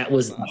 that's awesome. That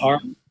was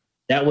awesome.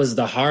 That was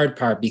the hard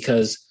part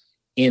because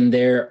in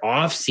their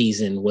off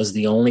season was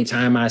the only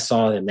time I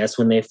saw them. That's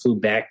when they flew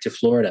back to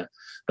Florida.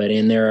 But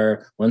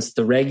once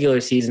the regular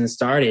season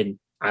started,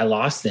 I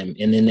lost them,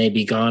 and then they'd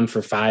be gone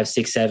for 5,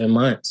 6, 7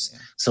 months. Yeah.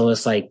 So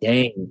it's like,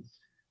 dang,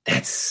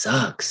 that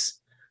sucks.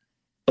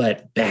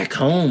 But back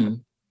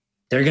home,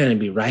 they're going to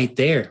be right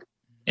there.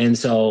 And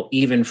so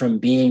even from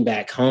being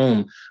back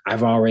home,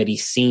 I've already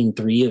seen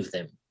 3 of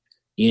them,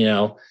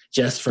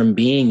 just from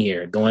being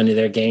here, going to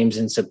their games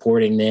and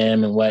supporting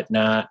them and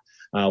whatnot.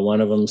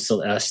 One of them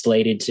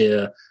slated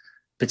to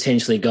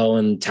potentially go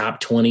in top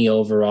 20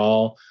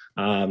 overall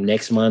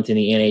next month in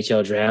the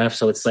NHL draft.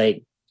 So it's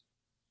like,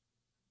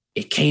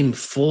 it came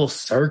full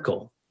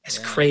circle. As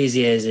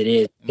crazy as it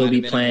is, he'll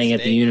be playing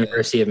at the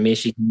University of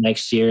Michigan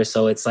next year.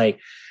 So it's like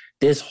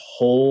this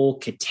whole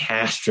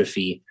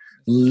catastrophe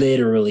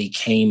literally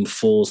came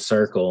full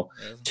circle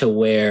to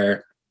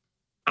where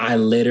I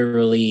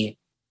literally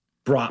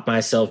brought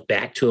myself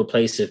back to a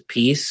place of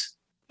peace,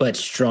 but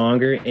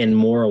stronger and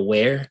more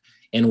aware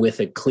and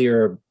with a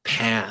clearer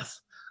path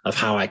of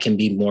how I can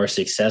be more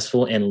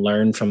successful and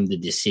learn from the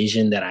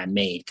decision that I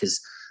made.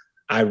 Because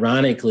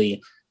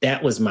ironically,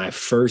 that was my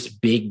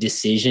first big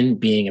decision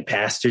being a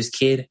pastor's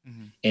kid.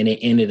 Mm-hmm. And it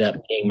ended up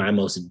being my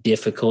most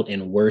difficult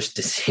and worst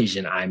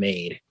decision I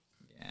made.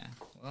 Yeah.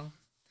 Well,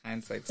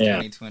 hindsight's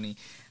 2020.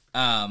 But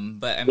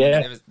I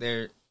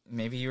mean,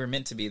 maybe you were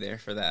meant to be there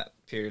for that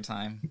period of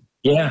time.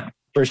 Yeah,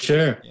 for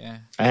sure. Yeah.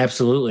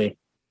 Absolutely.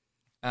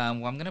 Well, I'm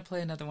going to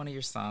play another one of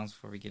your songs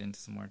before we get into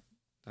some more.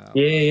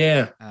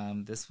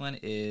 This one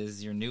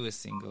is your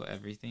newest single,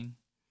 Everything.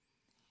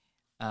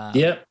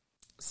 Yep.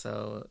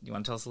 So you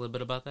want to tell us a little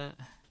bit about that?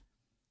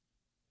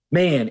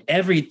 Man,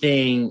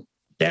 Everything,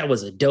 that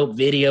was a dope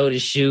video to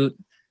shoot.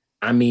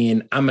 I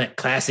mean, I'm a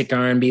classic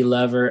R&B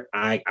lover.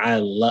 I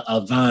love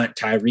Avant,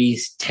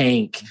 Tyrese,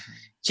 Tank, mm-hmm.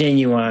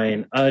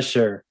 Genuine,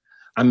 Usher.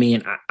 I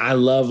mean, I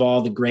love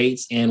all the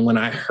greats. And when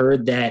I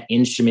heard that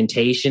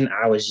instrumentation,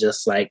 I was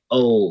just like,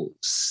 oh,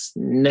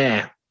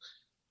 snap.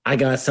 I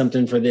got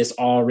something for this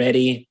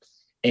already.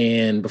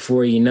 And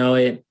before you know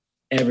it,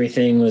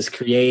 everything was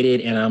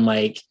created. And I'm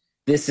like,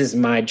 this is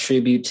my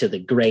tribute to the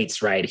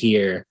greats right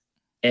here.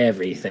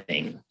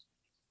 Everything.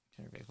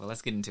 Perfect. Well,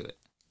 let's get into it.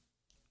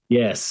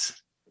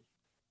 Yes.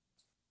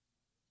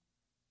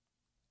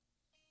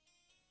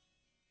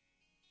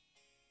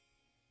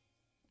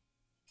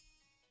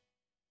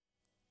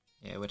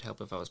 Yeah, it would help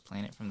if I was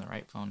playing it from the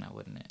right phone now,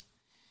 wouldn't it?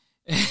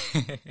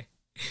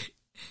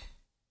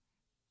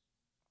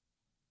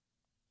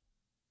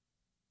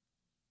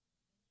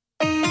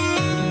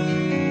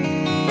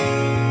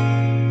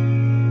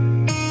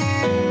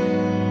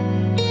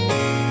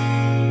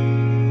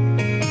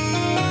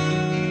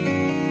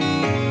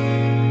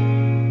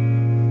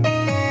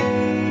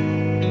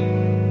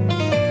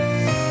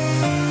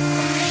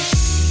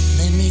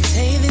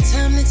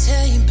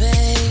 Tell you,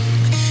 babe,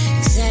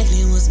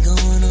 exactly what's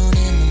going on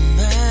in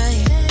my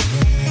mind.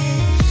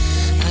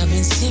 I've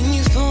been seeing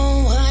you for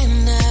a while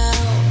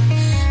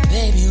now.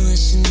 Baby,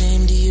 what's your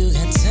name? Do you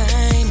got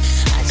time?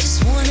 I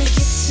just wanna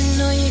get to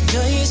know you,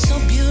 girl, you're so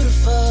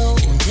beautiful.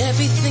 And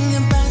everything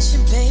about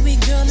you, baby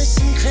girl, is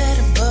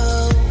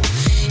incredible.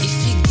 If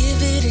you give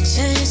it a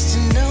chance to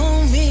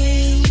know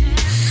me,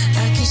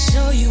 I can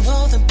show you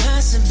all the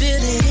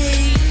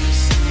possibilities.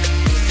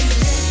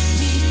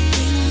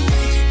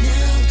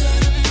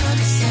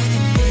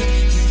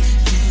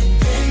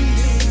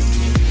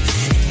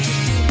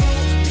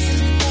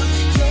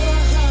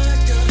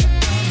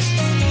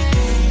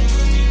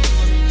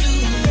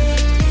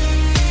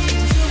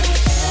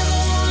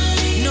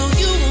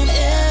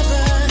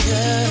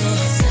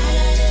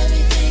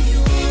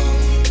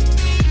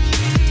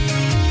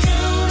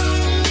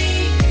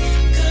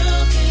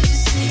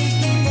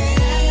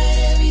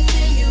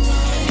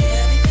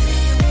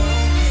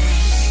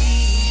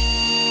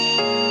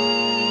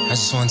 I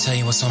just want to tell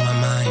you what's on my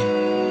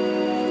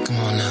mind. Come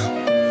on now.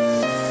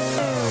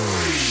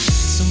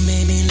 So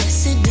maybe let's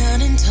sit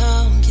down and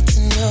talk, get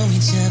to know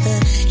each other.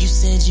 You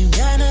said you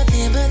got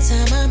nothing but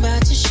time, I'm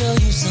about to show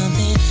you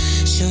something.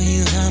 Show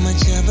you how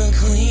much of a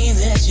queen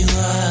that you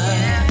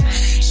are.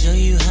 Show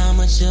you how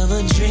much of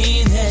a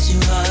dream that you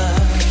are.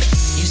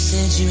 You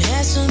said you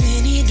had so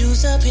many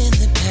dudes up in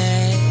the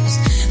past.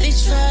 They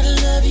tried to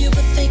love you,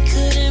 but they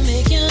couldn't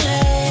make it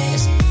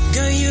last.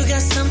 Girl, you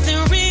got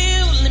something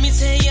real. Let me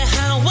tell you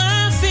how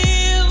I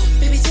feel.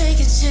 Baby, take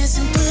a chance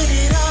and put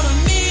it all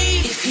on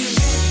me. If you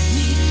let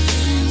me,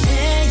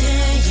 yeah.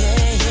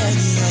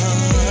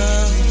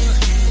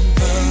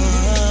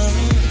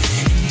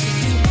 And if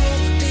you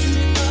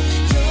open up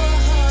your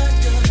heart,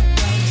 girl, I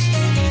promise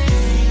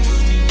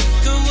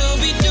girl, we'll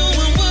be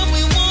doing what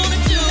we wanna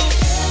do.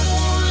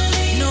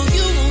 No,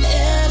 you won't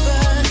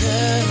ever,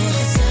 girl.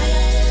 'Cause I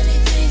got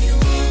everything you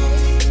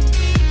want.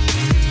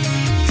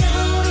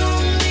 Count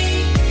on me,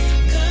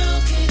 girl,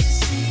 can't you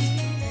see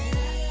that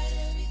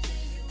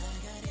I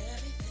got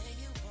everything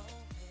you want,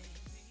 baby.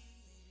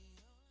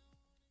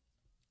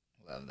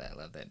 Love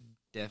that.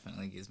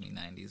 Definitely gives me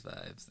 90s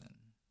vibes. And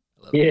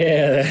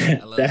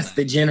that's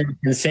the general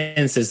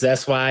consensus.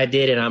 That's why I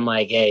did it. I'm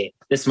like, hey,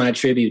 this is my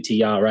tribute to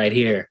y'all right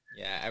here.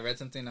 Yeah, I read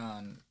something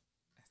on,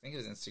 I think it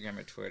was Instagram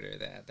or Twitter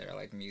that they're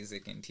like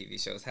music and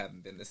TV shows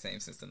haven't been the same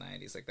since the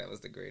 90s. Like that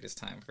was the greatest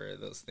time for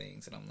those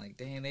things. And I'm like,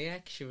 dang, they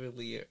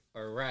actually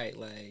are right.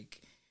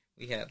 Like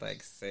we had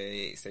like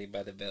Saved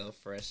by the Bell,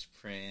 Fresh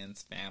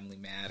Prince, Family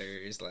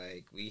Matters.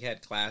 Like we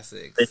had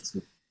classics.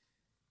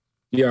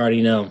 You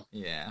already know.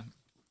 Yeah.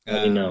 You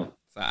already know.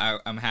 So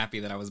I'm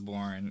happy that I was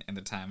born in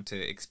the time to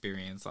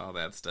experience all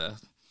that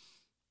stuff.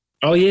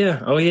 Oh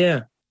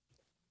yeah.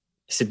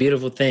 It's a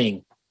beautiful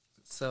thing.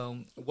 So,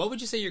 what would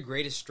you say your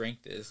greatest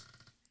strength is?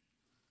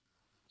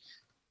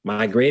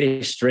 My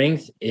greatest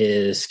strength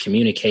is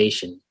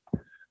communication.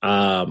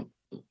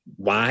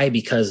 Why?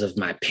 Because of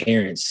my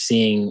parents.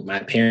 Seeing my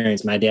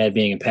parents, my dad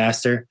being a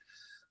pastor.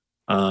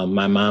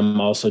 My mom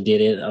also did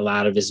it. A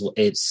lot of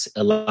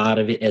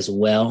it as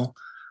well.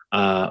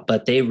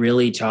 But they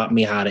really taught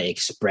me how to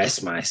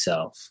express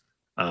myself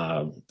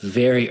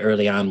very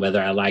early on,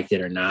 whether I liked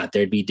it or not.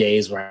 There'd be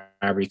days where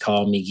I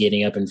recall me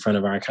getting up in front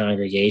of our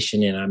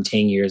congregation and I'm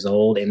 10 years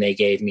old and they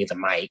gave me the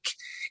mic.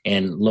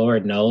 And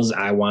Lord knows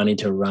I wanted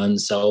to run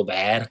so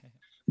bad,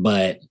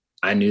 but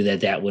I knew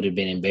that would have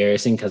been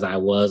embarrassing because I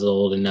was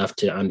old enough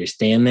to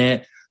understand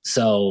that.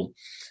 So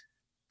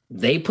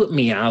they put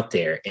me out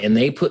there and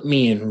they put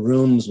me in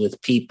rooms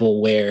with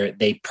people where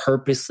they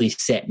purposely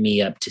set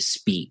me up to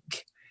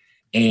speak.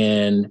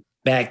 And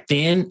back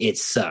then it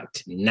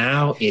sucked.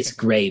 Now it's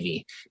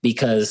gravy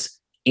because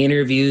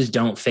interviews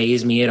don't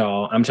faze me at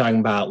all. I'm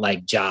talking about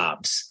like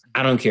jobs.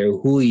 I don't care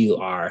who you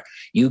are.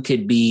 You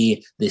could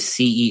be the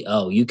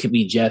CEO. You could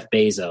be Jeff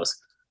Bezos.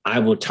 I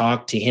will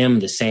talk to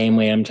him the same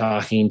way I'm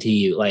talking to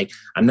you. Like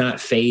I'm not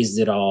fazed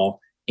at all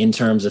in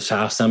terms of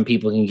how some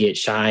people can get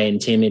shy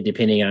and timid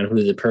depending on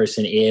who the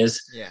person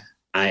is.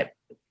 Yeah.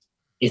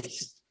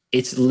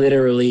 It's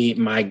literally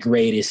my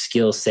greatest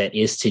skill set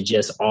is to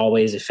just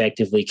always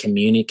effectively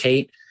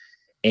communicate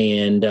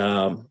and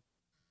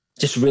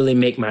just really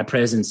make my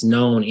presence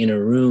known in a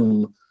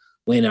room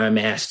when I'm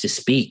asked to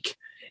speak.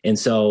 And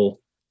so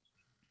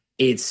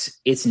it's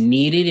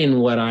needed in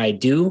what I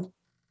do,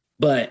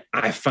 but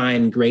I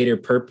find greater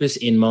purpose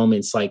in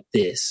moments like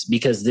this,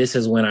 because this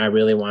is when I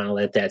really want to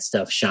let that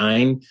stuff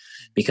shine,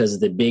 because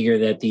the bigger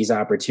that these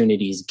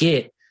opportunities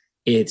get,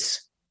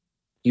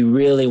 you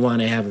really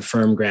want to have a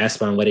firm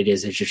grasp on what it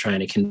is that you're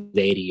trying to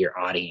convey to your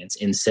audience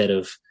instead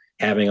of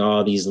having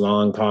all these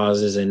long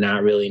pauses and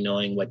not really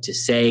knowing what to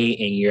say.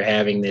 And you're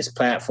having this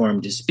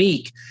platform to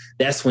speak.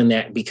 That's when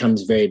that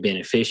becomes very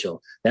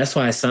beneficial. That's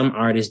why some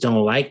artists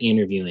don't like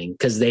interviewing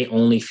because they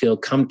only feel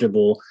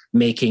comfortable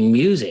making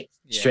music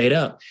straight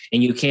up.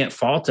 And you can't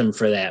fault them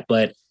for that,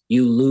 but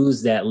you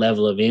lose that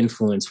level of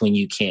influence when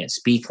you can't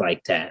speak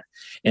like that.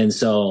 And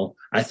so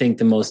I think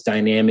the most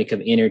dynamic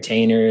of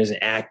entertainers,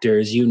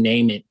 actors, you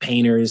name it,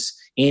 painters,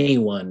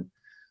 anyone,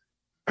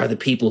 are the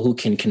people who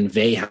can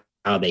convey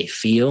how they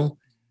feel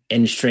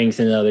and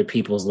strengthen other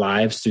people's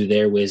lives through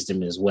their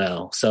wisdom as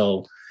well.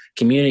 So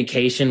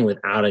communication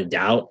without a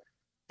doubt,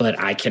 but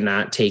I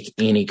cannot take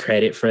any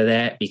credit for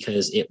that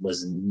because it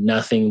was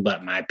nothing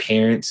but my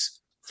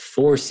parents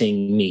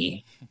forcing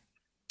me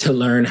to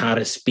learn how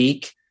to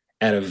speak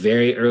at a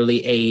very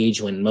early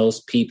age when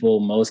most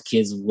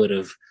kids would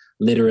have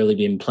literally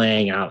been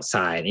playing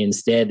outside.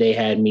 Instead, they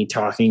had me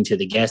talking to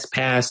the guest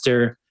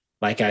pastor,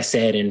 like I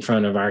said, in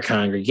front of our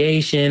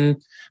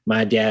congregation.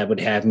 My dad would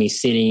have me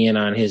sitting in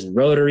on his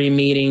Rotary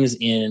meetings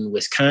in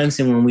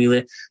Wisconsin when we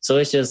lived. So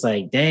it's just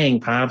like, dang,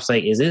 Pops,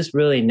 like, is this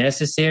really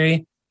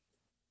necessary?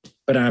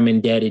 But I'm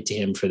indebted to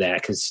him for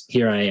that because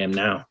here I am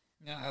now.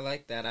 Yeah, I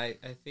like that. I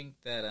think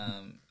that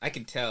I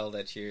can tell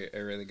that you're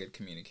a really good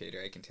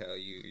communicator. I can tell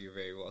you're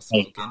very well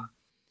spoken.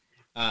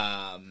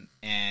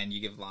 And you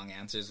give long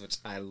answers, which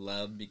I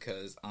love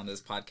because on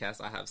this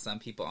podcast I have some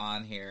people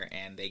on here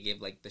and they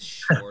give like the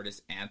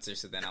shortest answer.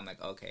 So then I'm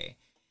like, okay,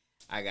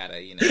 I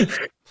gotta,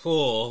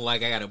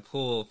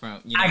 pull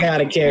from, I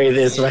gotta carry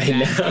this right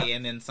now.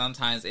 And then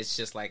sometimes it's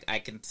just like, I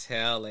can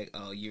tell like,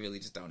 oh, you really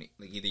just don't,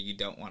 like either you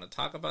don't want to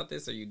talk about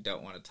this or you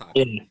don't want to talk.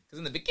 Because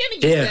in the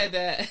beginning you said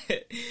that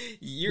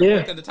you're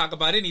welcome to talk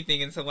about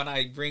anything. And so when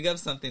I bring up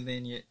something,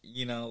 then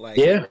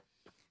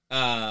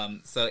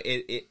so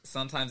it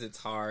sometimes it's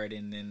hard,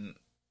 and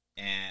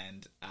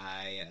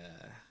I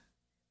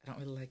don't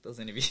really like those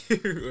interviews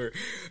or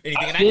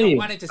anything. And I don't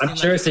want it to seem I'm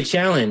sure it's a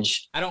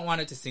challenge. I don't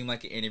want it to seem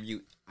like an interview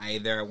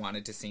either. I want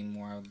it to seem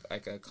more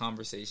like a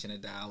conversation, a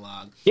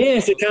dialogue. Yeah,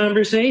 it's a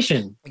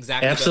conversation.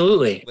 Exactly.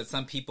 Absolutely. But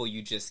some people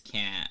you just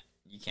can't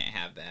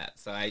have that.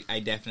 So I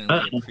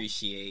definitely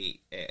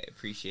appreciate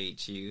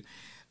you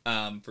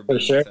for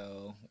being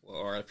so,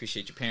 or I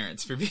appreciate your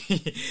parents for being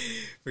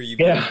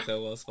being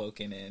so well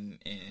spoken and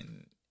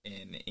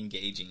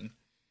engaging.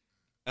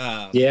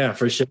 Yeah,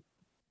 for sure.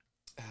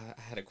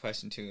 I had a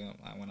question too.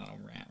 I went on a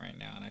rant right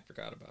now and I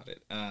forgot about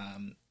it.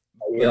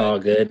 You're all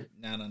good.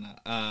 No.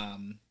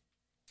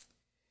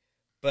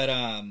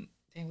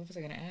 Dang, what was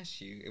I gonna ask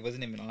you? It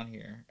wasn't even on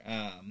here.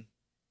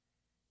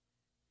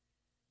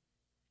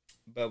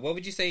 But what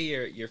would you say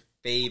your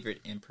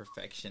favorite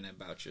imperfection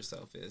about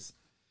yourself is?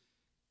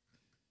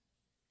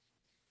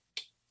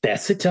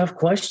 That's a tough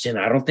question.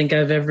 I don't think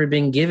I've ever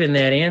been given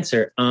that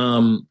answer,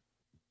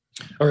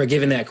 or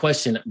given that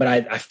question, but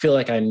I feel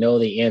like I know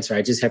the answer.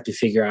 I just have to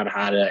figure out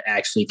how to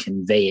actually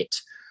convey it.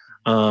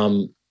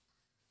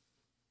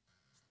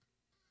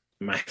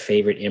 My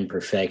favorite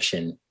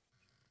imperfection.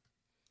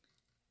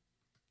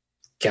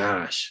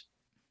 Gosh.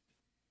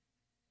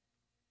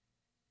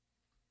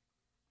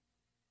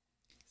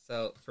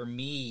 So for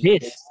me,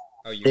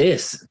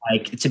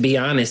 like, to be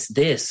honest,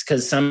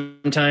 because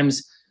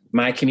sometimes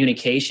my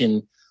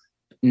communication,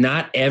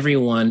 not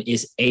everyone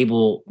is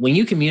able, when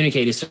you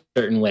communicate a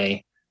certain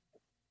way,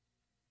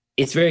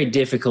 it's very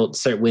difficult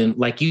when,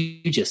 like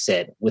you just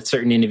said, with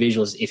certain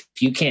individuals, if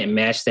you can't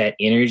match that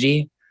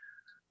energy,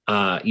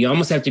 you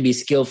almost have to be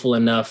skillful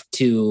enough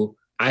to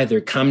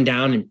either come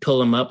down and pull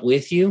them up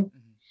with you,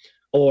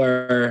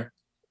 or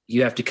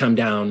you have to come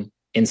down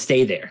and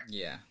stay there.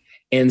 Yeah.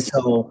 And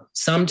so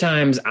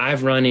sometimes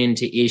I've run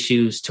into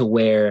issues to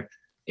where,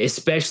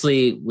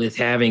 especially with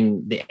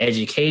having the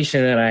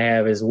education that I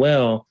have as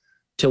well,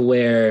 to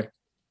where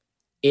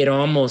it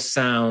almost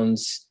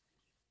sounds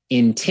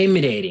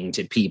intimidating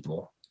to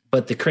people.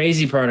 But the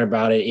crazy part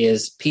about it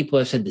is people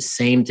have said the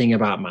same thing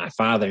about my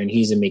father, and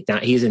he's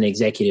an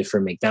executive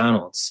for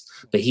McDonald's,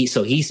 but he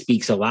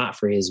speaks a lot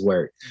for his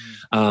work.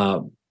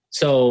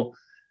 So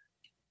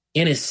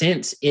in a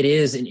sense, it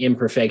is an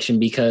imperfection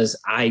because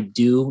I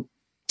do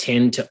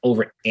tend to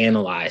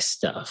overanalyze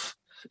stuff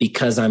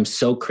because I'm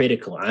so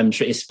critical.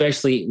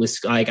 Especially with,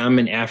 like, I'm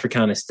an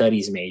Africana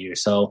studies major.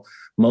 So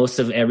most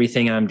of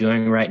everything I'm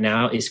doing right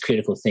now is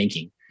critical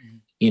thinking.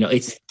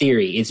 It's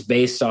theory. It's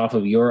based off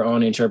of your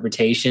own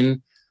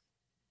interpretation,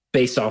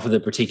 based off of the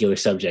particular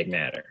subject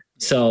matter.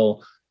 Yeah.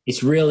 So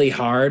it's really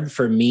hard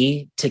for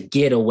me to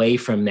get away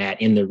from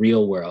that in the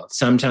real world.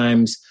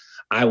 Sometimes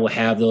I will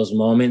have those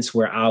moments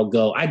where I'll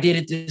go, I did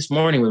it this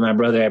morning with my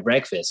brother at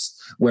breakfast,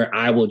 where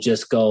I will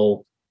just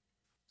go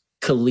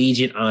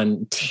collegiate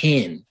on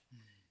 10.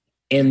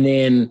 And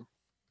then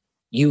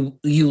you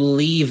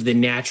leave the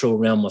natural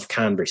realm of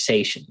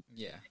conversation.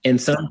 Yeah. And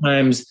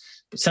sometimes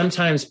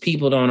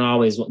people don't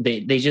always,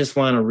 they just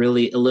want a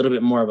little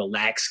bit more of a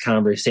lax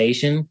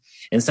conversation.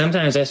 And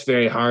sometimes that's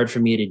very hard for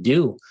me to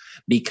do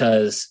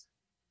because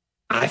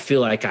I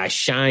feel like I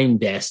shine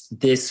best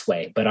this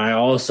way, but I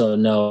also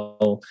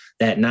know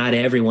that not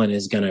everyone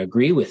is going to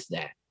agree with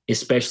that,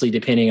 especially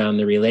depending on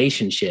the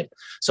relationship.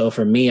 So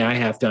for me, I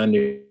have to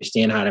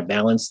understand how to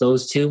balance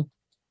those two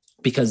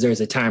because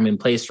there's a time and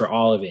place for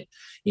all of it,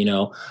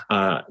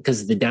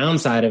 because the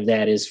downside of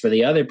that is for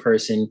the other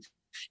person,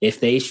 if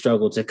they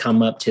struggle to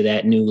come up to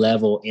that new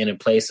level in a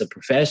place of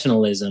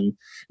professionalism,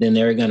 then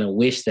they're going to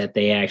wish that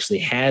they actually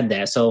had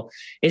that. So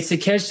it's a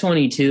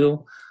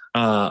catch-22,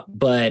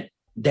 but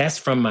that's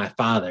from my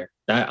father.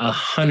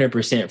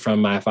 100%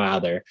 from my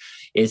father.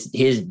 His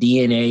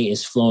DNA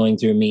is flowing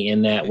through me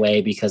in that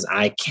way because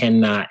I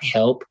cannot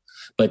help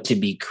but to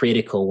be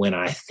critical when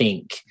I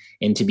think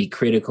and to be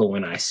critical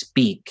when I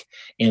speak.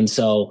 And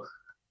so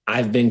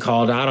I've been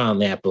called out on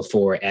that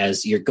before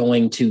as you're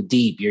going too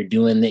deep. You're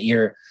doing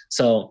that.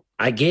 So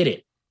I get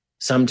it.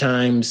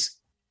 Sometimes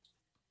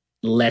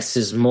less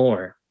is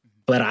more,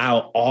 but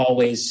I'll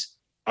always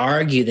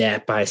argue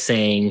that by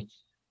saying,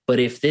 but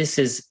if this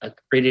is a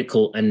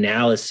critical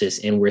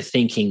analysis and we're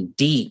thinking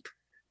deep,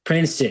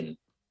 Princeton,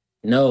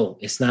 no,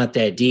 it's not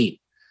that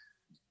deep.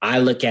 I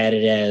look at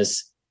it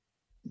as,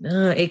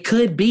 it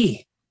could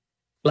be.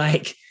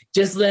 Like,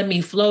 just let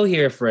me flow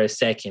here for a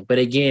second. But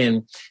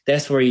again,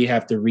 that's where you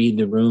have to read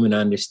the room and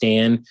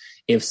understand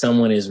if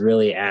someone is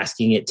really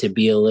asking it to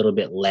be a little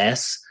bit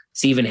less.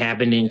 It's even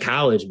happened in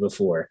college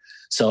before.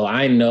 So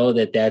I know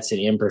that that's an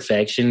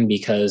imperfection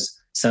because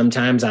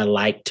sometimes I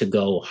like to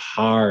go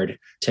hard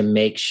to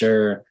make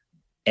sure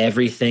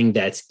everything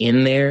that's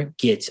in there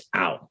gets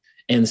out.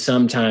 And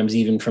sometimes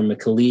even from a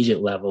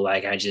collegiate level,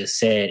 like I just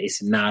said,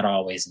 it's not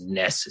always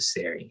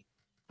necessary.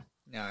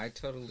 No, I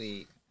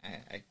agree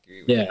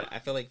with that. I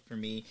feel like for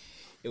me,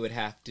 it would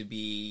have to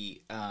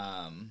be,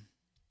 I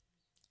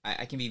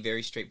can be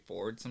very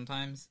straightforward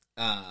sometimes.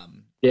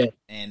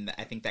 And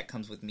I think that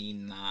comes with me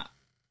not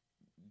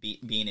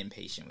being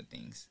impatient with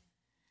things.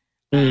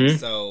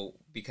 So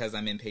because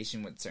I'm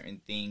impatient with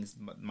certain things,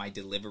 my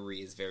delivery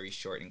is very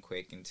short and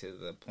quick and to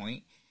the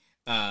point.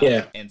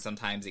 And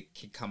sometimes it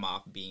can come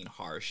off being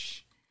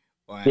harsh.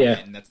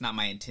 And that's not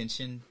my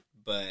intention,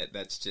 but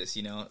that's just,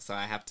 so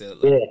I have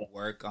to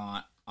work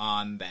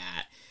on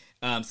that.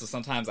 So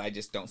sometimes I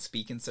just don't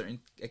speak in certain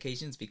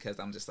occasions because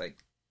I'm just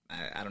like,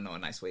 I don't know a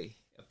nice way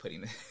of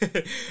putting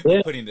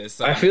this.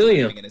 So I feel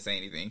you. I'm not going to say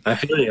anything. I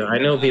feel you. I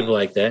know people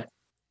like that.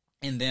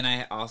 And then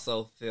I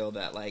also feel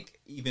that, like,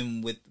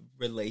 even with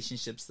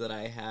relationships that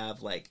I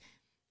have, like,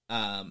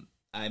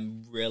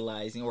 I'm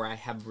realizing, or I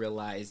have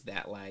realized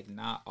that, like,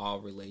 not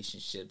all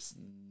relationships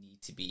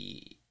need to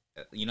be,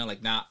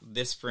 like, not,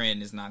 this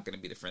friend is not going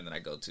to be the friend that I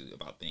go to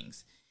about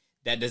things.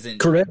 That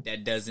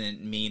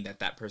doesn't mean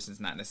that person's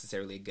not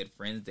necessarily a good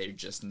friend. They're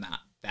just not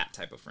that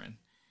type of friend.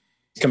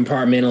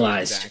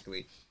 Compartmentalized.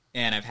 Exactly.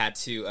 And I've had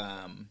to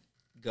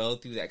go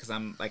through that because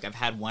I've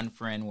had one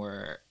friend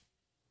where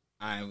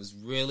I was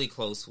really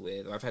close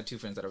with, or I've had two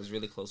friends that I was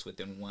really close with,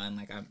 and one,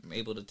 like, I'm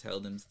able to tell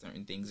them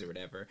certain things or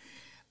whatever.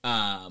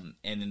 And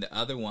then the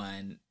other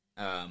one,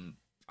 I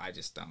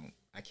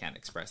can't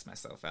express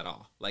myself at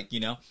all. Like,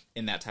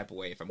 in that type of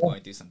way if I'm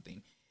going through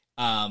something.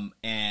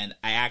 And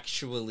I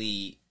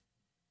actually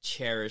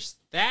cherish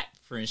that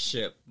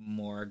friendship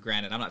more.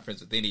 Granted, I'm not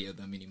friends with any of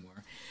them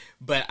anymore,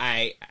 but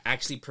I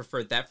actually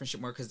preferred that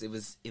friendship more because it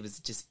was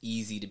just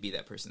easy to be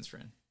that person's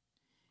friend.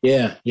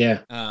 Yeah.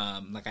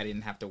 Like, I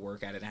didn't have to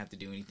work at it. I didn't have to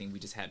do anything. We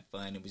just had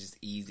fun. It was just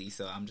easy.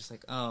 So I'm just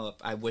like, oh,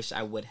 I wish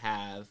I would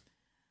have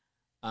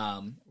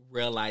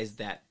realized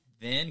that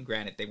then.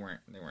 Granted, they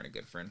weren't a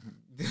good friend.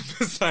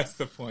 Besides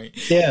the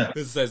point. Yeah.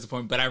 Besides the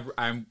point. But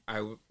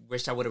I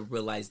wish I would have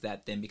realized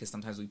that then, because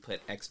sometimes we put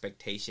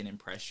expectation and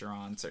pressure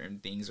on certain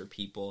things or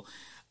people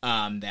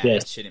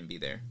that shouldn't be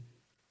there.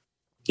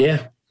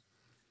 Yeah.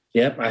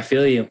 Yep. I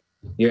feel you.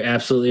 You're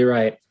absolutely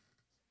right.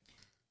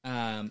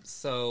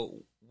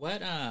 So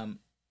what have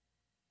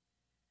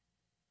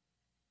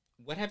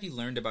you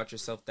learned about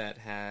yourself that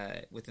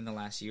had within the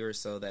last year or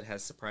so that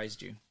has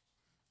surprised you?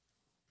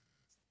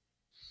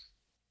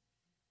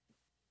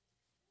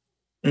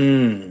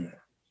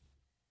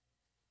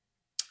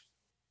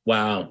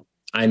 Wow.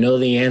 I know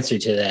the answer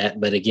to that,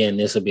 but again,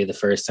 this will be the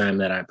first time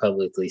that I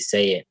publicly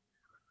say it.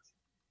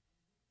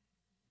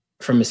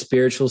 From a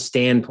spiritual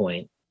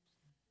standpoint,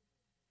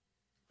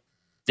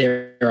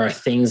 there are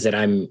things that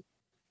I'm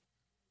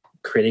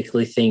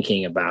critically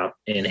thinking about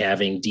and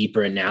having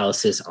deeper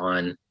analysis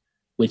on,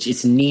 which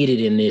is needed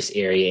in this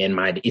area.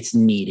 It's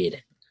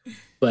needed,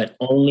 but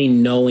only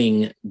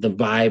knowing the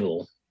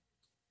Bible,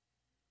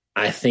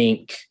 I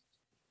think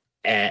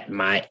at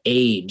my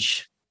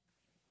age,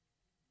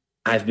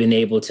 I've been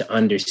able to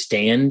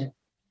understand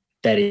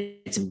that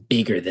it's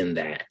bigger than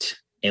that.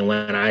 And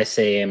when I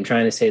say, I'm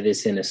trying to say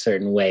this in a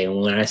certain way,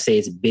 and when I say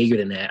it's bigger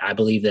than that, I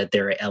believe that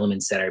there are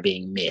elements that are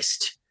being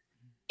missed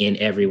in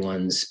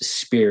everyone's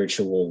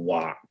spiritual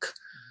walk,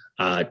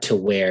 to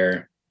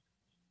where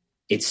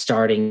it's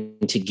starting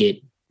to get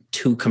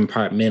too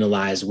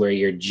compartmentalized, where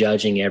you're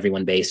judging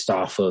everyone based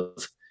off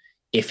of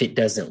if it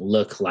doesn't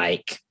look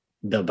like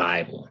the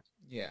Bible.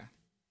 Yeah.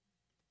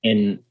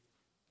 And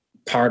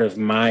part of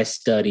my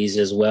studies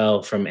as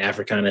well, from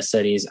Africana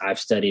studies, I've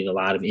studied a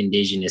lot of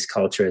indigenous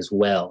culture as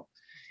well.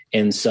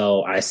 And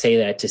so I say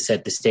that to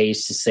set the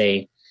stage to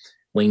say,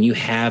 when you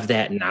have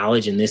that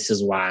knowledge, and this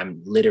is why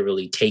I'm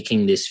literally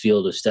taking this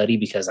field of study,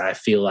 because I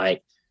feel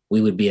like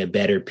we would be a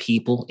better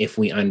people if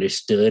we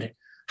understood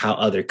how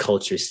other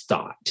cultures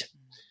thought,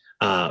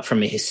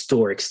 from a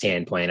historic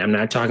standpoint. I'm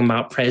not talking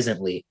about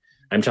presently.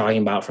 I'm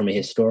talking about from a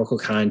historical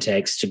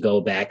context, to go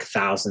back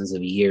thousands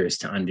of years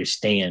to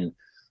understand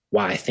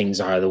why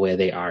things are the way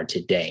they are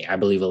today. I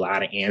believe a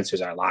lot of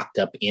answers are locked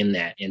up in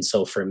that. And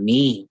so for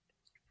me,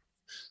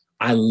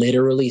 I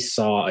literally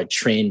saw a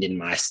trend in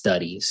my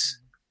studies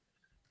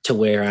to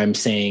where I'm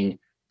saying,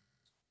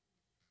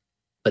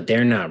 but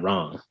they're not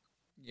wrong.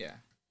 Yeah.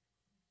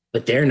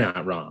 But they're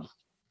not wrong.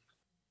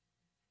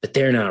 But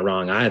they're not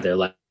wrong either.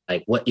 Like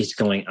what is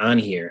going on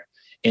here?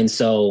 And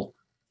so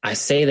I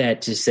say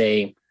that to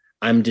say,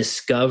 I'm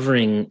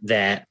discovering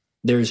that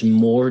there's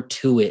more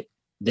to it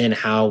than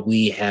how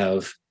we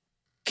have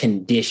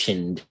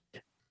conditioned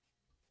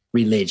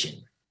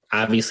religion.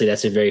 Obviously,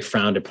 that's a very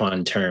frowned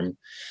upon term,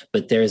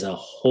 but there's a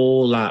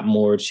whole lot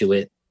more to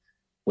it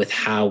with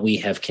how we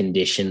have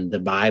conditioned the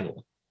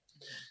Bible,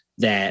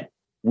 that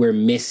we're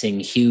missing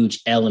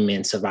huge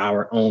elements of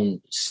our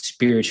own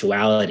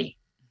spirituality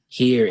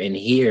here and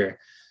here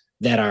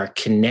that are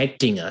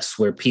connecting us,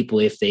 where people,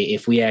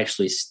 if we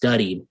actually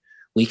studied,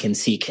 we can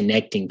see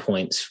connecting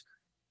points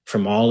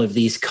from all of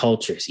these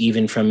cultures,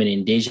 even from an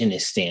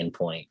indigenous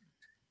standpoint,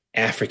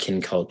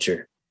 African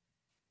culture,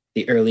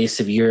 the earliest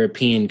of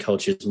European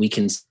cultures. We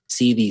can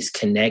see these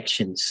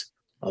connections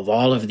of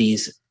all of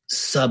these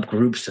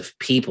subgroups of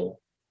people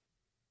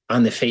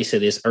on the face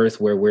of this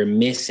earth, where we're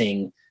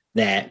missing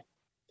that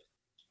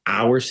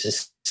our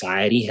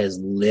society has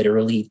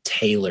literally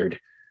tailored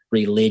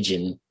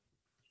religion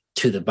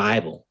to the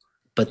Bible.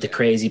 But the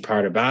crazy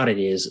part about it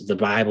is the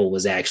Bible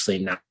was actually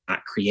not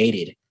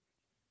created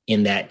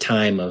in that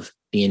time of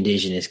the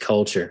indigenous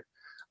culture.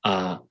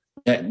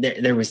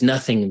 There was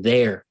nothing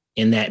there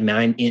in that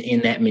mind,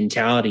 in that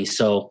mentality.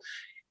 So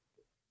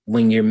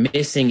when you're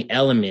missing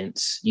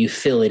elements, you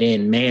fill it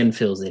in, man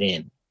fills it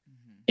in.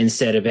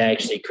 Instead of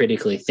actually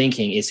critically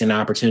thinking, it's an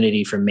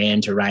opportunity for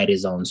man to write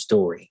his own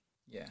story.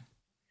 Yeah.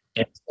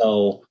 And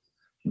so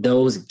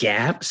those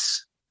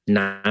gaps,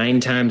 9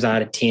 times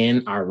out of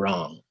 10, are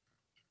wrong.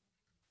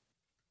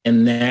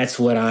 And that's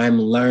what I'm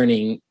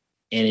learning.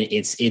 And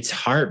it's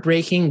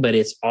heartbreaking, but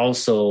it's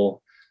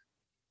also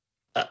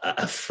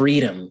a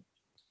freedom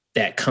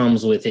that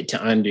comes with it,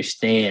 to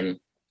understand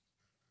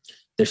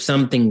there's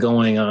something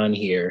going on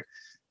here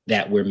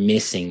that we're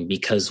missing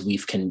because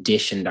we've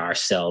conditioned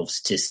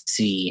ourselves to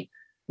see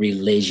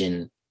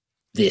religion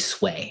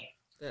this way.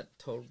 That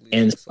totally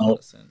and makes a lot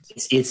of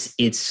sense.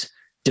 It's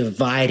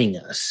dividing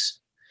us,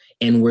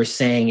 and we're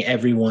saying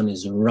everyone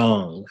is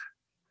wrong,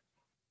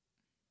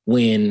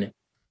 when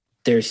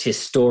there's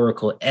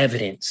historical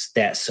evidence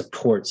that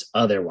supports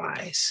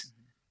otherwise,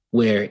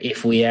 where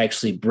if we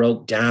actually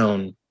broke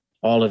down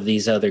all of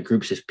these other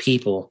groups of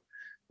people,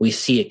 we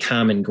see a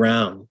common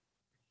ground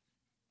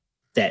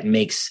that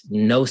makes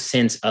no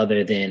sense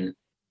other than,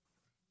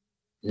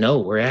 no,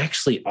 we're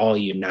actually all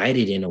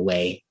united in a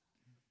way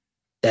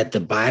that the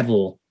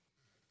Bible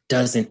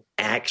doesn't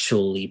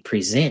actually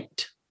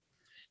present.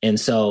 And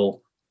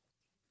so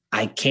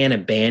I can't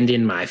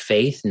abandon my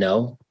faith.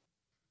 No,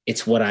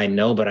 it's what I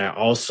know, but I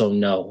also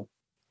know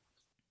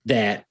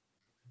that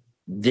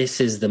this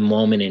is the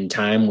moment in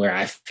time where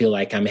I feel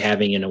like I'm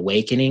having an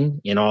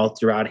awakening. And all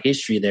throughout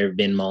history, there have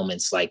been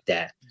moments like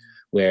that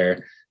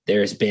where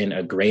there's been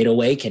a great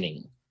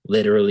awakening,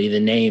 literally the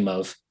name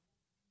of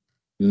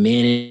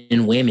men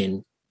and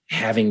women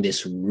having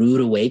this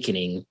rude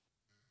awakening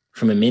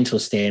from a mental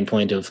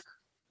standpoint of,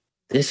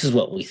 this is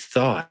what we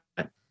thought.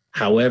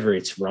 However,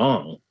 it's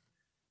wrong.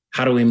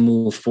 How do we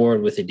move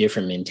forward with a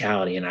different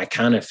mentality? And I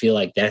kind of feel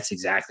like that's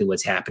exactly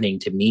what's happening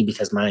to me,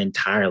 because my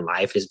entire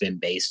life has been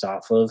based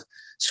off of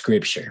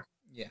scripture.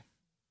 Yeah.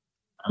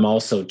 I'm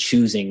also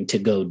choosing to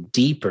go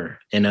deeper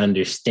and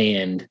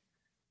understand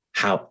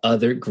how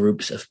other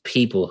groups of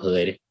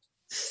peoplehood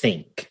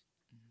think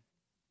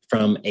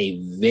from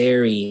a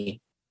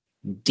very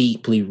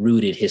deeply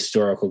rooted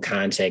historical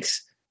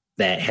context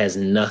that has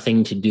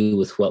nothing to do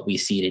with what we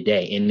see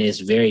today. And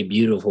it's very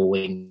beautiful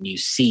when you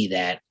see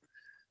that,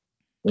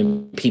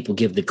 when people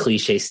give the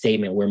cliche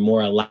statement, we're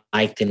more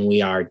alike than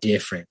we are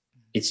different.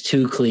 It's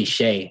too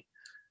cliche.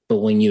 But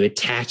when you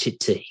attach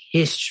it to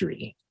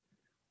history,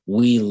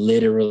 we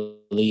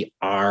literally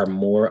are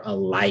more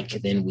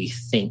alike than we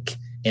think.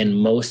 And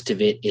most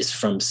of it is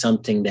from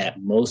something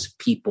that most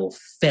people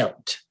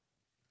felt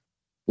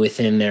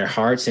within their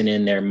hearts and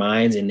in their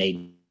minds, and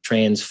they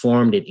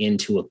transformed it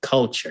into a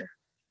culture.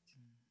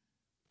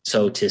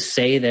 So to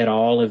say that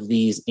all of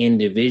these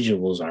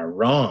individuals are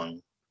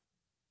wrong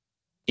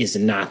is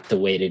not the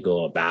way to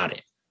go about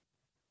it.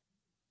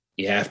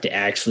 You have to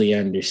actually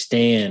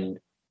understand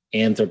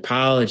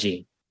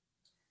anthropology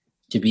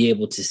to be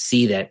able to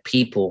see that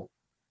people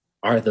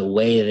are the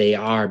way they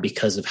are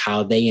because of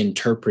how they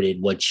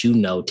interpreted what you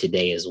know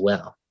today as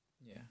well.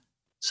 Yeah.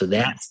 So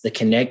that's the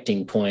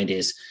connecting point,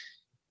 is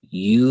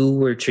you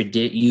were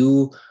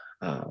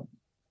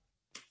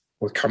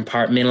were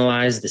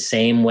compartmentalized the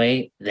same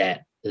way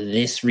that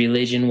this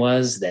religion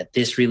was, that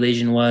this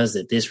religion was,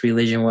 that this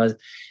religion was.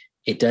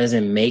 It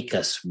doesn't make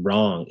us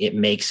wrong. It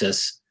makes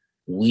us,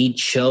 we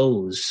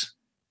chose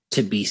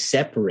to be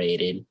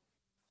separated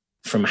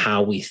from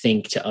how we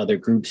think to other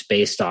groups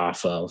based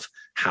off of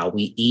how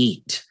we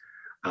eat,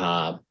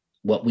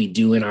 what we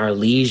do in our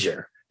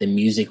leisure, the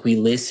music we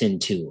listen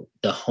to,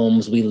 the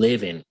homes we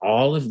live in.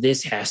 All of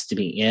this has to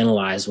be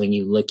analyzed when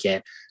you look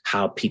at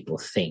how people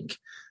think.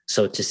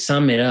 So to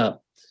sum it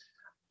up,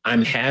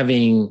 I'm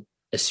having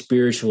a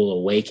spiritual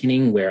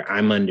awakening where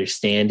I'm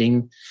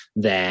understanding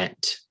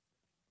that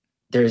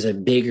there's a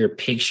bigger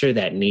picture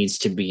that needs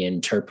to be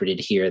interpreted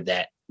here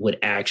that would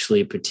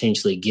actually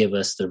potentially give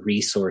us the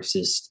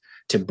resources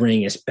to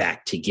bring us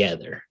back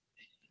together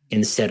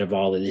instead of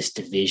all of this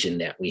division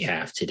that we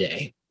have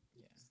today.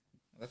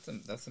 Yeah.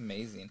 That's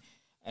amazing.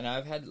 And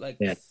I've had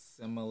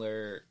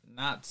similar,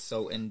 not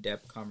so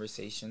in-depth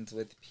conversations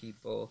with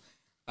people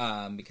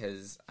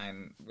because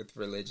I'm with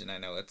religion. I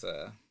know it's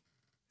a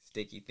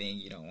sticky thing.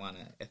 You don't want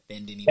to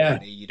offend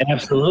anybody. Yeah,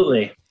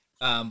 absolutely.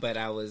 But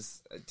I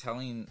was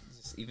telling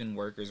just even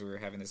workers, we were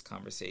having this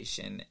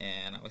conversation,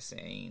 and I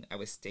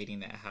was stating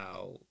that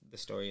how the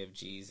story of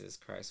Jesus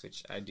Christ,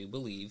 which I do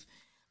believe,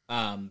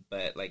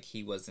 but like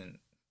he wasn't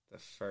the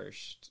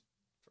first.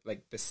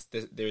 Like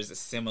there's a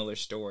similar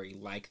story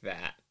like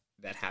that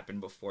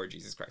happened before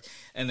Jesus Christ,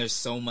 and there's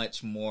so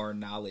much more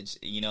knowledge,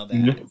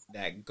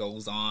 that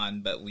goes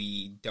on, but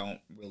we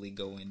don't really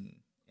go in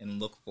and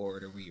look for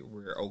it, or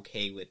we're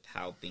okay with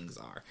how things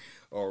are,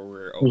 or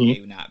we're okay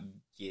with not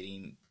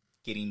getting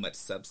much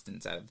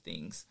substance out of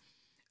things.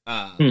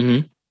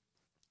 And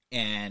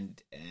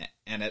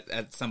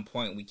at some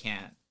point we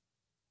can't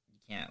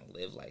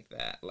live like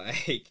that.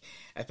 Like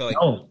I feel like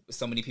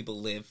so many people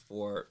live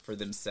for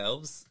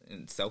themselves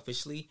and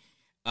selfishly,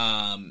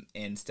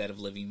 instead of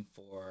living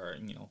for,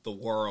 the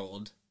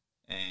world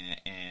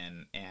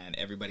and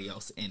everybody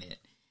else in it.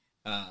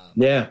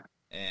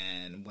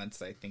 And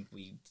once I think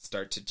we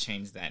start to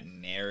change that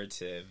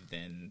narrative,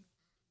 then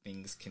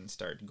things can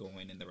start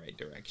going in the right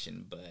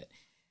direction. But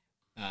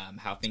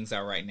how things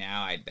are right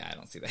now, I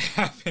don't see that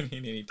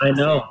happening anytime I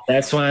know. soon.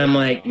 That's why I'm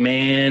like,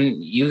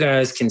 man, you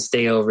guys can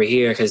stay over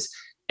here, because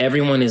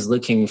everyone is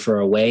looking for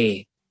a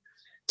way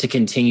to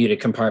continue to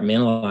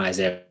compartmentalize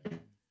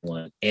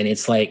everyone. And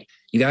it's like,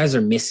 you guys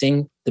are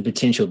missing the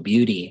potential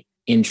beauty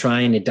in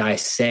trying to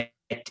dissect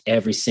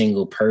every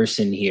single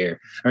person here,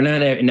 or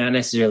not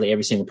necessarily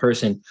every single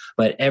person,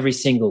 but every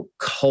single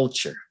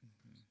culture.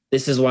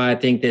 This is why I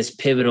think this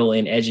pivotal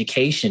in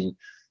education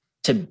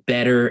to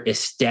better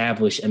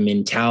establish a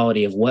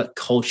mentality of what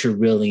culture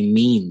really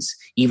means,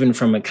 even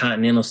from a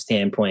continental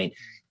standpoint.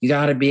 You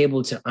got to be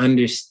able to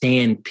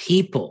understand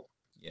people.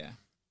 Yeah.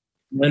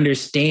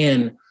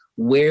 understand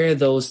where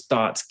those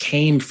thoughts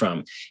came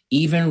from,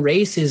 even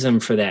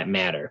racism for that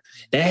matter.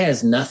 That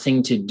has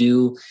nothing to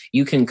do,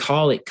 you can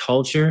call it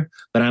culture,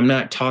 but I'm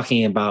not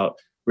talking about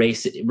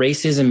race.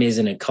 Racism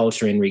isn't a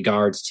culture in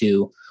regards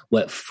to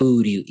what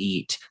food you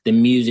eat, the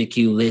music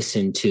you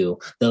listen to,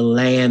 the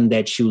land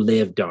that you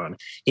lived on.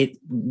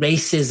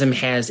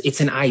 Racism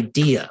it's an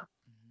idea.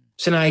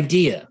 It's an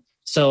idea.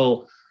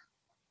 So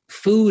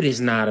food is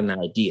not an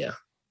idea.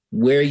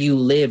 Where you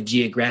live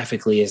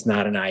geographically is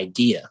not an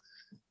idea.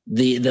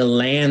 The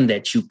land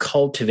that you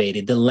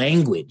cultivated, the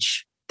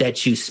language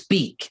that you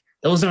speak,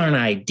 those aren't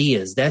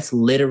ideas. That's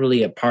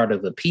literally a part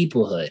of a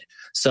peoplehood.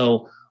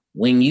 So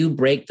when you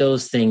break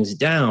those things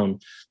down,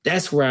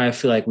 that's where I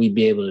feel like we'd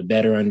be able to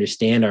better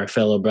understand our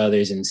fellow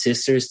brothers and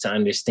sisters, to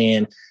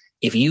understand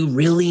if you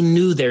really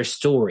knew their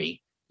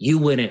story, you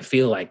wouldn't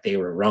feel like they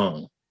were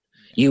wrong.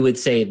 You would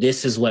say,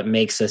 this is what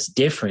makes us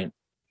different,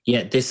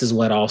 yet this is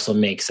what also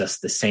makes us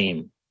the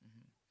same.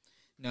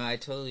 No, I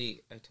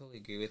totally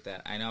agree with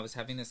that. I know I was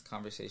having this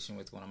conversation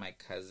with one of my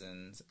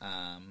cousins,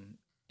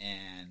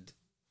 and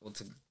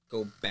to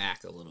go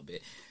back a little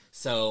bit.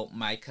 So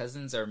my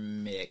cousins are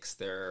mixed.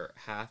 They're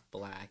half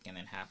black and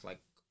then half like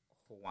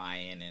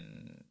Hawaiian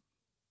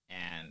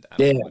and I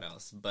don't know what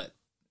else. But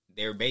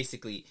they're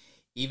basically,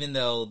 even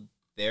though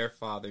their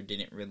father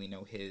didn't really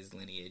know his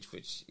lineage,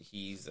 which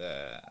he's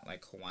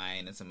like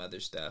Hawaiian and some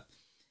other stuff.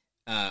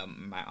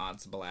 My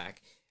aunt's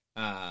black.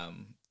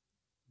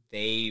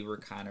 They were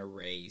kind of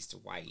raised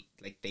white.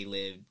 Like they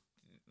lived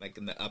like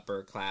in the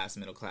upper class,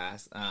 middle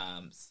class.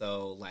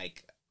 So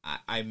like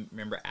I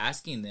remember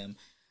asking them,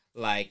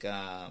 like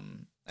I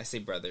say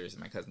brothers,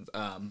 my cousins.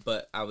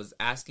 But I was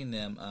asking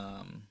them,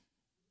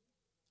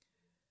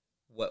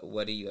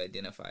 what do you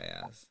identify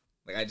as?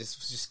 Like I just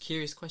was just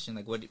curious question.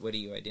 Like what do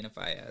you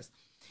identify as?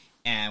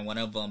 And one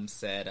of them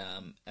said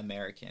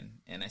American,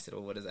 and I said,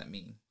 well, what does that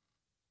mean?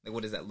 Like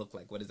what does that look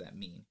like? What does that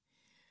mean?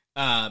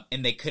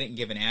 And they couldn't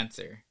give an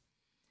answer.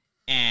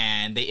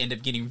 And they end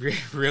up getting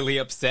really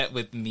upset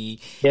with me.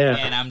 Yeah.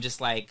 And I'm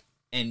just like,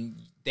 and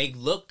they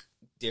look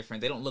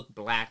different. They don't look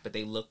black, but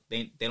they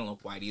don't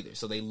look white either.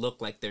 So they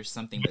look like there's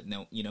something, but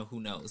no, who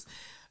knows?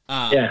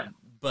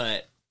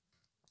 But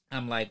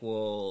I'm like,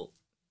 well,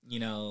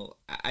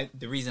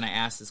 the reason I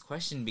asked this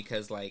question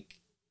because like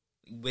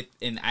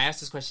and I asked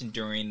this question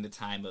during the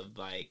time of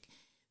like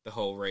the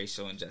whole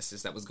racial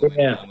injustice that was going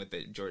on with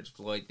the George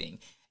Floyd thing.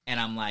 And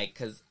I'm like,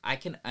 because I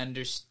can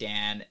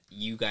understand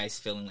you guys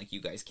feeling like you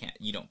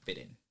don't fit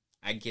in.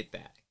 I get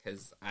that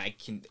because I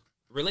can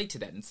relate to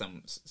that in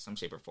some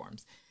shape or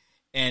forms.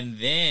 And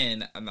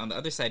then on the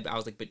other side, I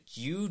was like, but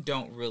you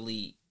don't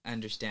really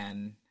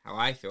understand how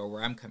I feel,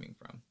 where I'm coming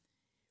from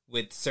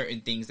with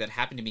certain things that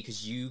happen to me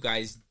because you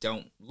guys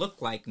don't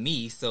look like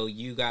me. So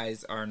you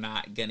guys are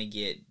not going to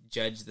get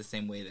judged the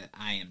same way that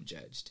I am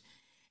judged.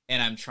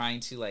 And I'm trying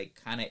to like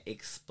kind of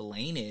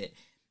explain it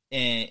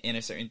in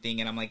a certain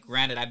thing. And I'm like,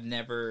 granted, I've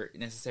never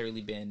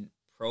necessarily been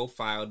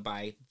profiled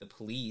by the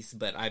police,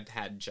 but I've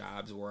had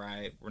jobs where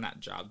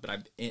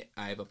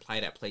I've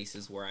applied at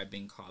places where I've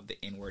been called the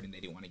N-word and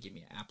they didn't want to give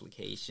me an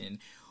application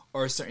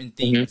or certain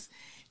things.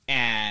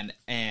 And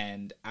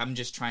I'm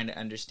just trying to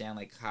understand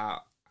like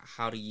how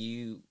are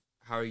you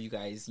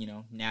guys,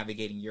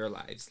 navigating your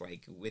lives,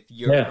 like with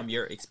from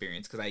your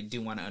experience? Cause I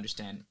do want to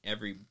understand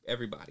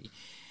everybody.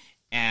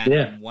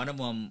 And one of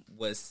them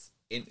was,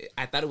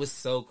 I thought it was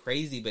so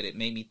crazy, but it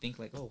made me think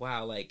like, oh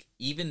wow, like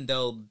even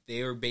though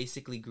they were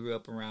basically grew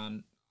up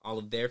around all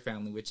of their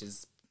family, which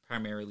is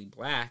primarily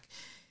black,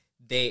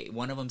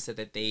 one of them said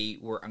that they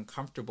were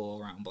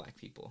uncomfortable around black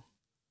people.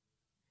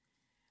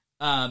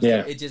 So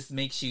it just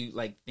makes you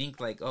like think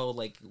like, oh,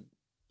 like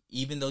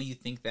even though you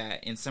think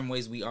that in some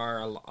ways we are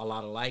a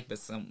lot alike, but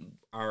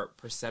our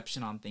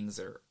perception on things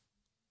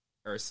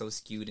are so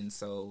skewed and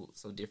so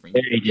different.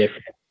 Very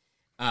different.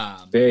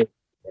 Very.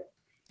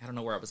 I don't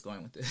know where I was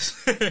going with this.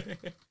 I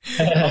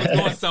was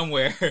going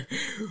somewhere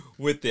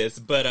with this,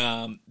 but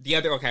I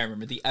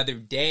remember the other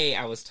day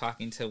I was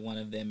talking to one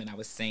of them and I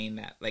was saying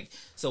that like,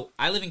 so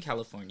I live in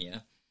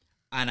California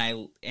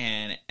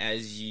and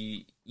as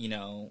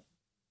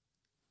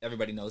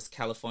everybody knows,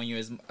 California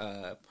is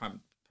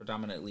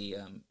predominantly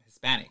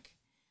Hispanic.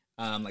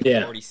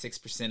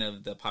 46%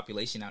 of the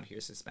population out here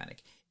is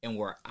Hispanic, and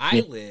where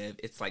I live,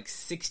 it's like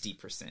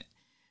 60%,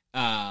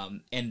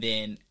 and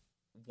then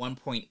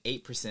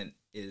 1.8%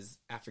 is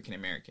African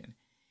American,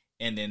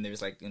 and then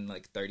there's like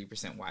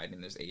 30% white,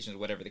 and there's Asians,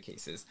 whatever the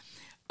case is.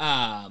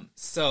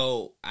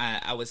 So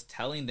I was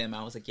telling them,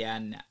 I was like,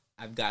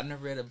 I've gotten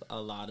rid of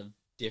a lot of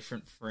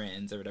different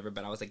friends or whatever,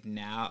 but I was like,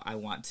 now I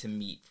want to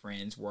meet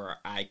friends where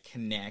I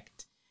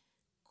connect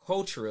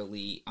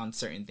culturally on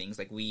certain things.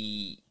 Like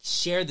we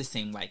share the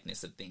same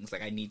likeness of things.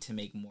 Like I need to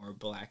make more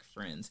black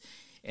friends.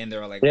 And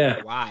they're like,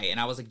 why? And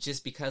I was like,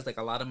 just because like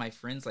a lot of my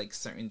friends, like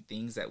certain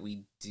things that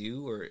we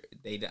do, or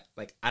they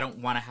like, I don't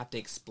want to have to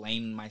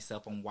explain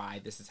myself on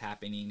why this is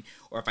happening.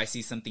 Or if I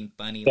see something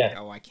funny, like,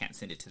 oh, I can't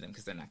send it to them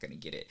because they're not going to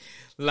get it.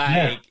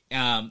 Like,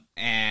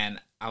 and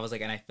I was like,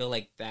 and I feel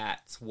like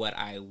that's what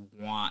I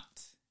want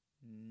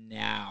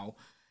now.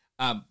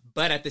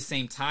 But at the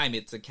same time,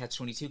 it's a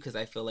catch-22 because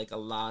I feel like a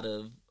lot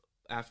of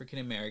African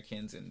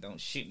Americans, and don't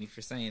shoot me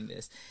for saying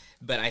this,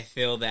 but I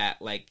feel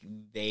that like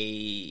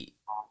they,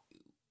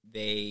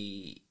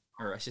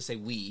 or I should say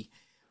we're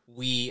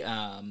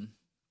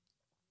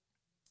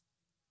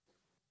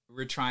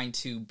trying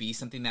to be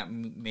something that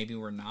maybe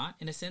we're not,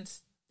 in a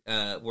sense.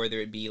 Whether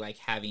it be like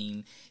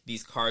having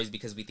these cars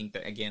because we think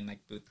that, again, like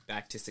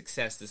back to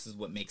success, this is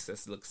what makes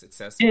us look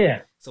successful.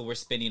 Yeah. So we're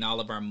spending all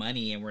of our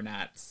money and we're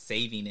not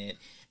saving it.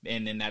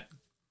 And then that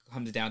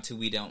comes down to,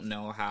 we don't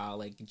know how,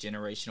 like,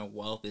 generational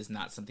wealth is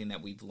not something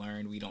that we've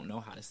learned. We don't know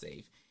how to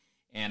save.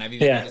 And I've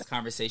even had this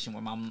conversation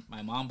with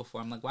my mom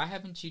before. I'm like, why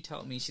haven't you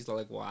taught me? She's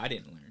like, well, I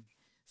didn't learn.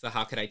 So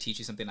how could I teach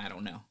you something I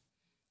don't know?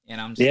 And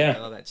I'm just like,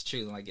 oh, that's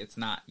true. Like, it's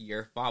not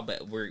your fault,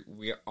 but we're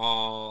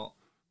all,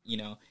 you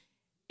know,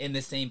 in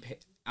the same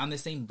on the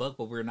same book,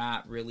 but we're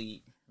not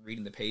really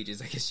reading the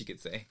pages, I guess you could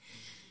say.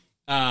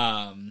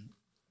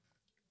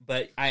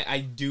 But I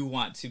do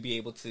want to be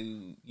able to,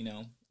 you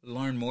know,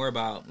 learn more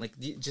about, like,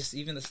 just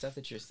even the stuff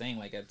that you're saying.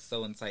 Like, it's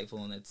so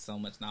insightful and it's so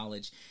much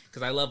knowledge,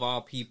 because I love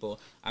all people.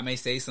 I may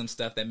say some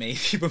stuff that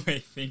people may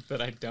think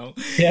that I don't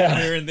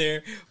here and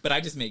there, but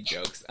I just make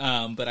jokes.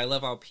 But I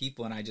love all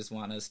people, and I just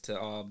want us to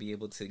all be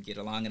able to get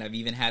along. And I've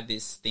even had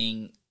this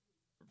thing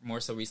more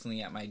so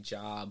recently at my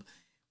job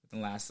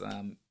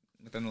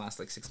within the last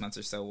like 6 months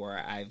or so, where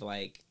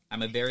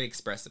I'm a very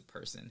expressive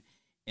person,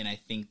 and I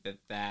think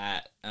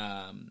that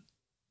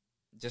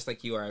just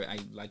like you are, I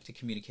like to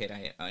communicate.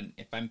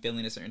 If I'm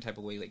feeling a certain type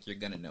of way, like, you're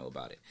gonna know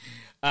about it.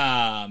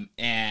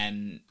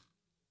 And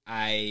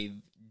I've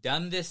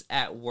done this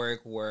at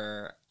work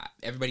where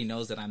everybody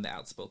knows that I'm the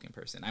outspoken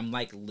person. I'm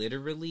like,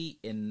 literally,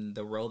 in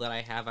the role that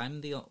I have,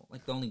 I'm the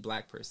only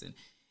black person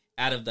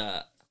out of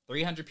the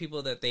 300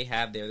 people that they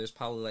have there. There's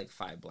probably like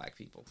 5 black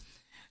people.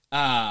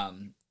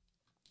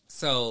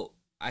 So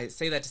I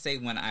say that to say,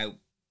 when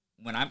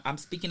I'm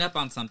speaking up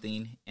on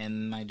something,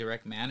 and my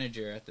direct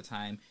manager at the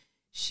time,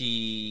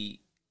 she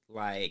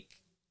like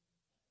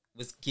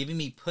was giving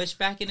me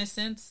pushback in a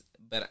sense,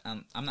 but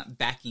I'm not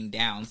backing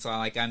down. So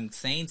like, I'm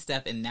saying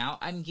stuff, and now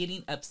I'm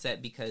getting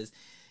upset because,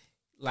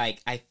 like,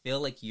 I feel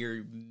like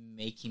you're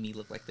making me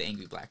look like the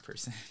angry black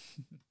person.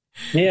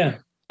 Yeah.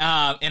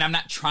 And I'm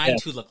not trying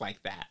to look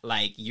like that.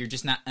 Like, you're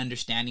just not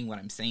understanding what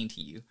I'm saying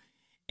to you.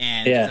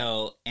 And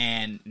so,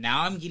 and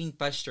now I'm getting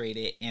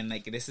frustrated, and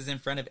like, this is in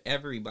front of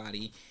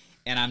everybody,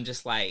 and I'm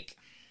just like,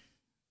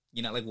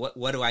 you know, like,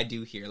 what do I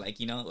do here? Like,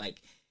 you know,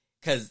 like,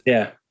 because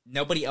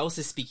nobody else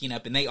is speaking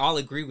up, and they all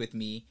agree with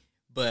me,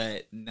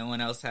 but no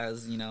one else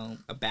has, you know,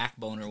 a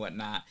backbone or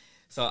whatnot.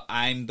 So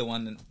I'm the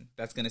one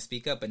that's going to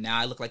speak up, but now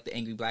I look like the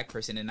angry black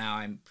person, and now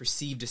I'm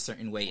perceived a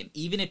certain way. And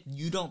even if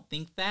you don't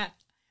think that,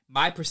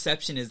 my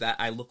perception is that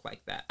I look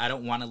like that. I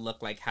don't want to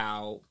look like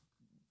how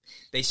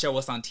they show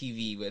us on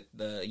TV with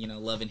the, you know,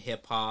 Love and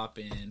Hip Hop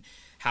and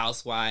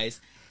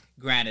Housewives.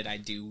 Granted, I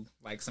do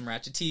like some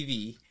ratchet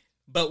TV,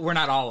 but we're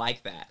not all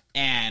like that.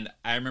 And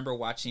I remember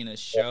watching a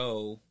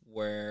show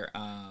where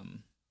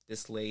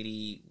this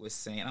lady was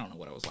saying, I don't know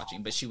what I was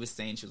watching, but she was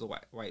saying, she was a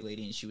white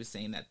lady, and she was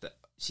saying that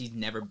she's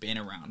never been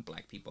around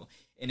black people.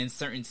 And in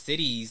certain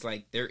cities,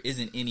 like, there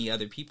isn't any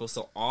other people,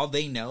 so all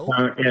they know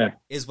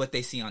is what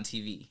they see on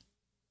TV.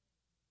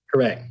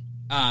 Correct.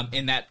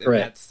 And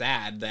that's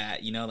sad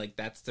that, you know, like,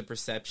 that's the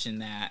perception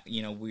that,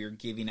 you know, we're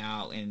giving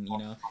out, and, you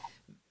know,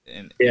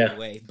 in a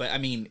way. But I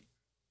mean,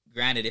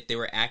 granted, if they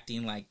were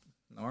acting like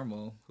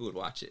normal, who would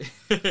watch it?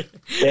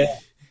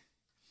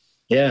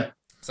 Yeah.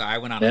 So I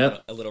went on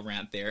a little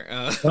rant there.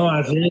 No,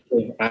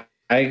 absolutely. I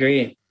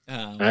agree.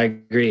 I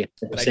agree.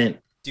 But I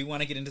do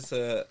want to get into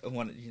the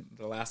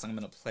last song I'm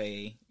going to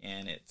play,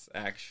 and it's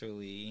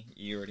actually,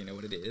 you already know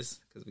what it is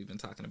because we've been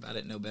talking about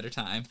it. No Better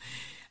Time.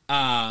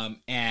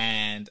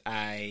 And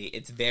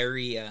it's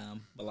very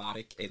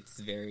melodic.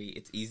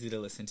 It's easy to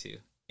listen to,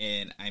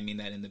 and I mean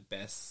that in the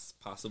best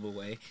possible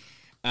way.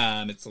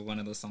 It's one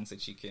of those songs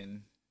that you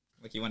can,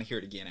 like, you want to hear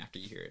it again after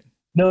you hear it.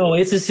 No,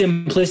 it's a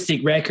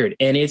simplistic record,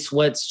 and it's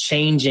what's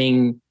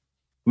changing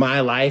my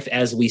life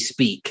as we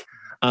speak.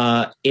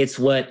 It's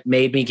what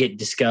made me get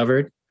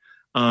discovered.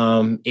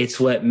 It's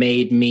what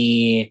made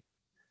me,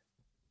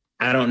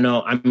 I don't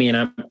know. I mean,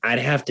 I'd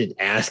have to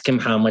ask him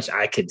how much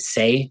I could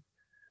say,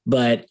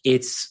 but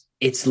it's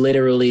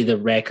literally the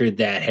record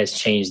that has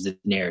changed the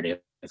narrative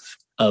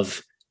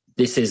of,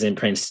 this isn't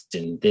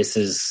Princeton. This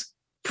is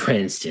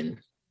Princeton.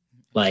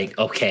 Like,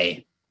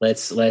 okay,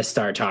 let's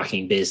start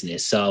talking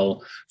business.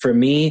 So for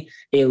me,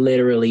 it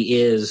literally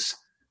is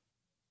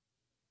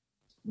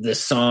the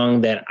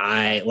song that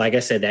like I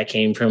said, that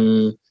came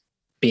from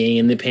being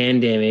in the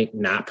pandemic,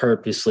 not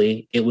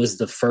purposely. It was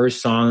the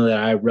first song that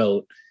I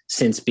wrote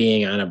since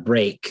being on a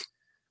break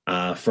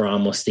for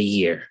almost a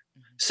year.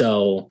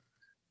 So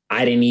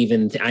I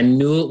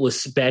knew it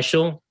was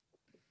special,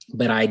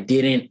 but I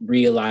didn't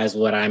realize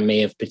what I may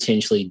have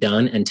potentially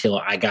done until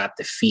I got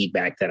the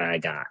feedback that I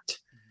got.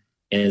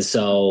 And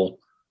so,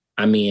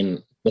 I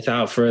mean,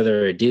 without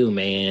further ado,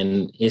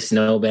 man, it's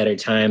no better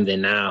time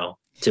than now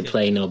to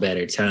play No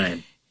Better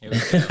Time. Here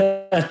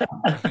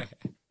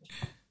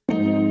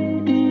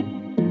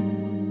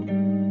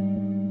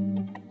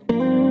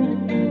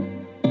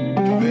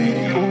we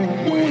go.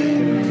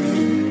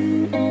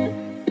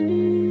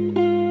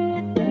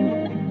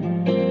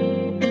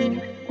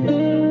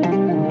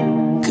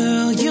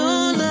 Girl,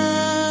 your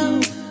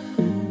love,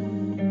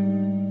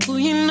 well,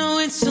 you know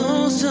it's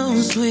so, so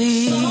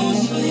sweet.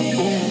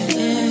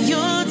 And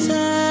your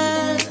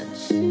touch,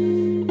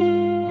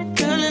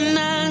 girl, it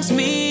knocks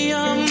me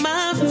on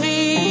my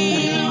feet.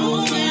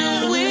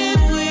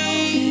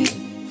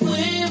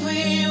 When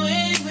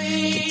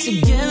we get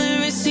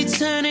together, it's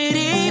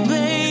eternity,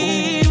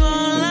 babe.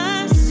 All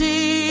I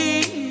see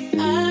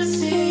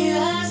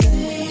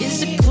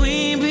is a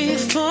queen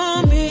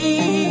before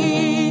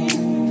me.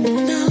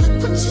 Now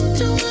look what you're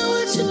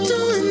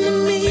doing to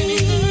me.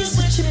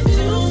 Such a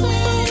beautiful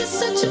moment,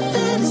 such a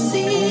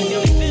fantasy.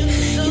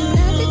 You're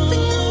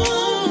everything I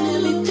want,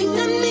 everything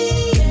I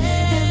need.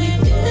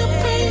 Everything I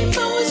pray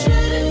for is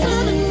right in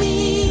front of me.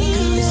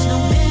 Girl, it's no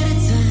better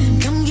time.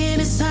 Come get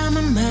inside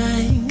my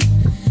mind.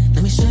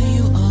 Let me show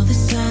you all the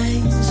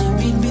signs. So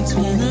read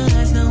between the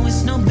lines. No,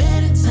 it's no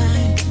better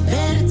time,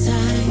 better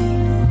time.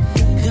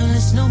 Girl,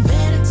 it's no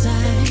better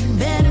time,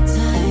 better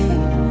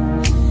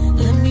time.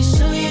 Let me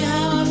show you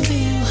how I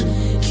feel.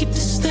 Keep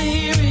this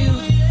thing real.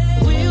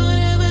 We would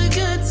have a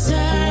good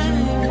time.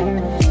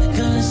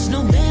 Girl, it's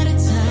no better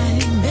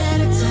time,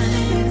 better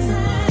time.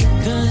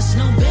 Girl, it's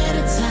no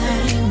better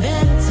time,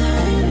 better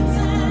time.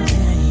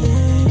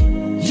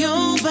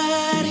 Your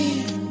body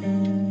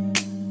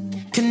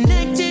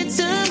connected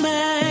to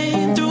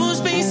mine through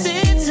space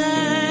and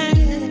time.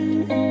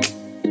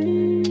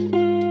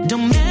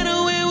 Don't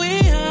matter where we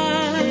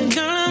are,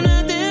 girl, I'm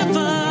not that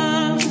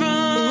far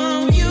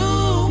from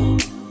you.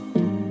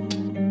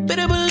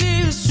 Better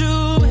believe it's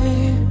true,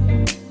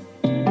 babe.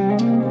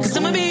 'Cause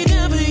I'ma be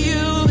there for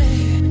you,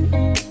 babe.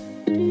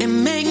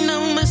 And make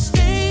no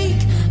mistake,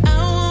 I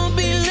won't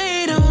be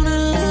late on a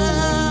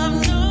love,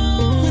 no.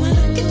 When I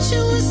look at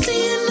you, I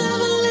see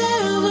another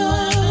level.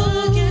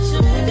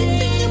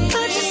 Everything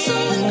about you so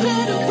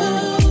incredible.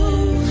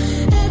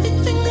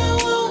 Everything I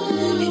want,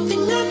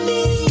 everything I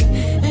need.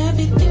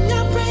 Everything I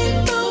pray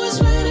for is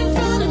right in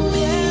front of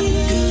me.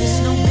 Girl, it's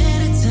no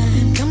better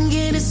time. Come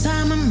get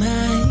inside my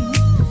mind.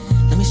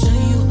 Let me show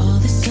you all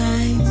the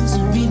signs. So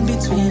read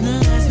between the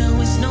lines. No,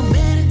 it's no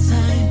better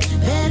time,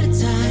 better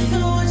time.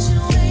 Girl, it's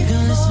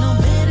no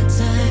better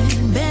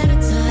time, better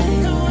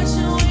time.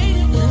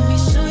 Let me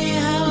show you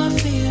how I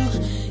feel.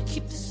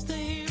 Keep this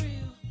thing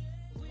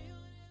real.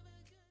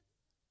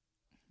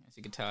 As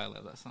you can tell, I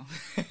love that song.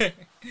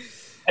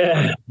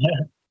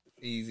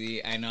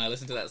 Easy. I know. I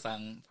listen to that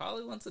song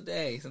probably once a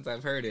day since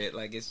I've heard it.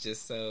 Like, it's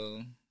just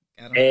so.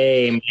 I don't know.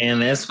 Hey, man,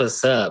 that's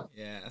what's up.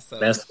 Yeah. So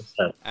That's what's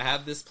up. I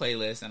have this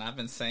playlist, and I've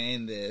been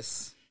saying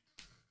this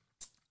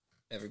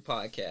every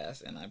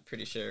podcast, and I'm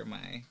pretty sure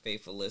my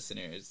faithful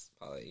listeners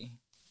probably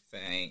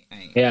say I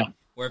ain't Yeah.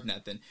 worth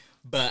nothing.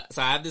 But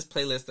so I have this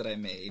playlist that I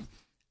made.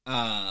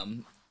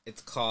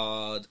 It's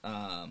called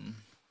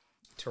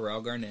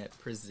Terrell Garnett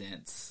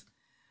Presents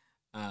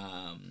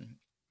a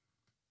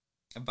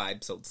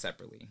Vibe Sold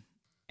Separately,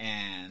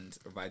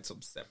 or Vibe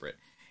Sold Separate.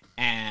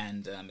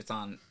 And it's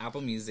on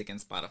Apple Music and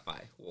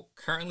Spotify. Well,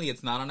 currently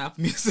it's not on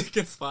Apple Music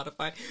and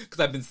Spotify because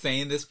I've been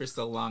saying this for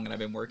so long, and I've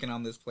been working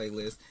on this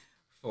playlist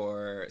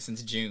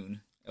since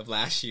June of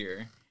last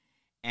year.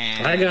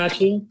 And I got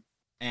you.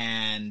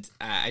 And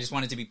I just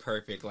want it to be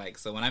perfect. Like,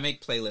 so when I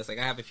make playlists, like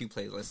I have a few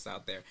playlists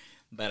out there,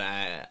 but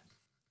I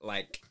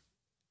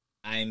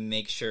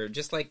make sure,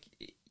 just like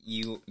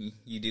you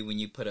do when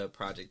you put a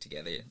project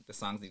together, the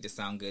songs need to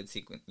sound good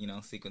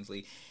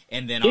sequentially,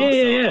 and then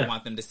I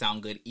want them to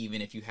sound good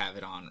even if you have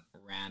it on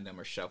random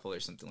or shuffle or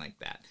something like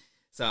that.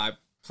 So I'm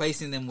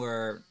placing them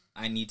where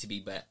I need to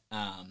be, but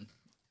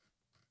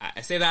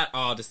I say that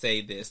all to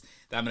say this,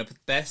 that I'm going to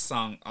put that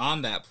song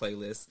on that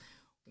playlist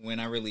when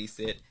I release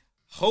it.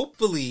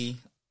 Hopefully,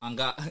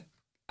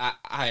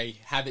 I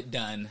have it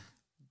done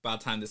by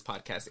the time this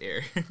podcast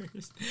airs.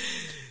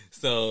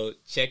 So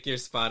check your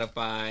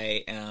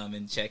Spotify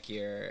and check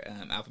your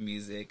Apple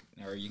Music,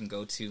 or you can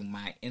go to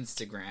my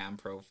Instagram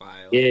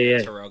profile,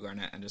 Terrell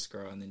Garnett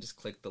 _, and then just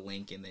click the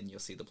link, and then you'll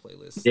see the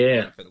playlist.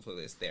 For the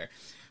playlist there.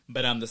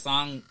 But the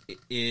song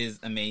is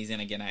amazing.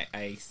 Again,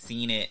 I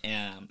seen it,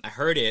 I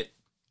heard it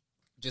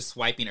just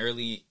swiping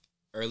early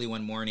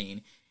one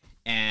morning,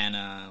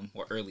 and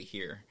or early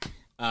here,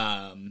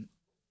 and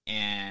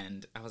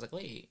I was like,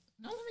 wait.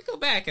 No, let me go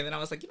back. And then I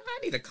was like, I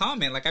need a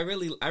comment. Like, I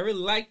really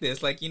like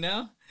this. Like, And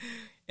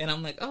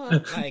I'm like,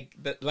 oh,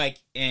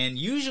 and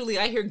usually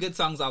I hear good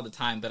songs all the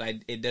time, but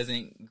it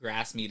doesn't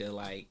grasp me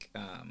to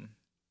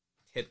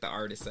hit the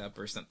artist up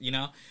or something,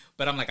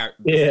 But I'm like,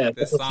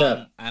 this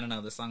song, I don't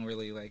know, the song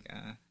really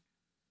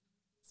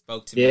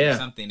spoke to me or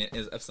something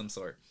is of some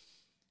sort.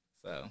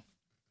 So,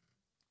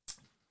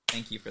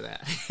 thank you for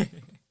that.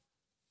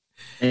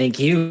 Thank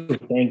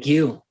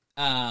you.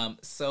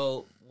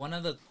 So one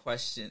of the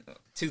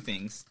two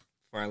things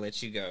before I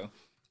let you go.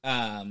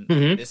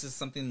 This is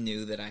something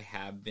new that I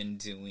have been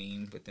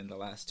doing within the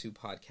last two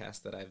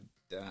podcasts that I've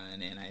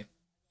done, and I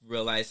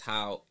realized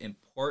how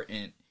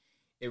important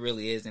it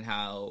really is, and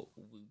how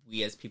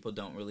we as people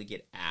don't really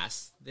get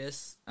asked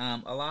this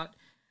a lot.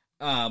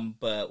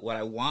 But what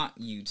I want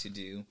you to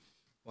do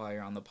while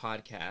you're on the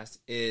podcast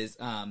is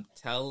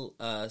tell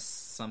us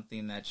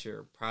something that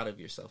you're proud of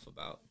yourself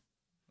about,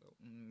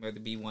 whether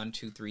it be 1,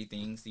 2, 3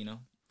 things,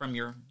 from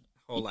your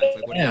whole life.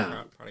 Like, what are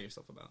you proud of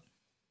yourself about?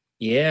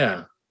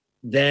 Yeah.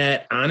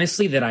 That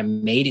honestly, that I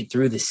made it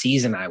through the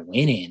season I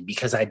went in,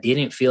 because I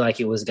didn't feel like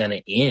it was going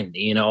to end,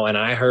 and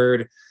I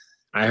heard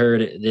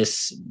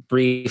this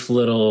brief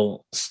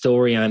little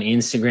story on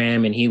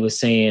Instagram, and he was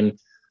saying,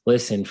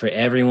 listen, for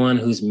everyone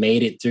who's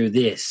made it through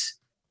this,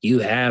 you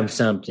have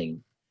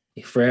something.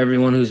 For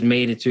everyone who's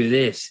made it through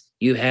this,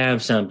 you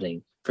have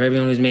something. For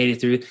everyone who's made it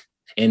through.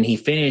 And he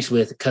finished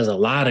with, because a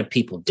lot of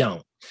people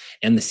don't.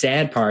 And the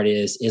sad part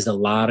is a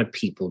lot of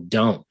people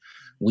don't.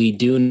 We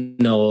do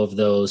know of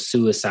those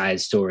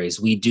suicide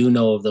stories. We do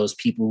know of those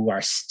people who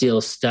are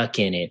still stuck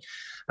in it.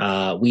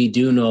 We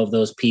do know of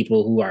those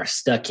people who are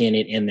stuck in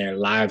it and their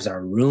lives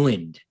are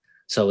ruined.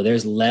 So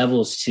there's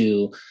levels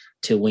to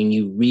when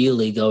you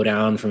really go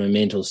down from a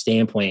mental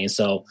standpoint. And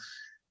so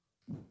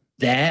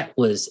that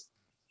was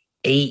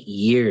 8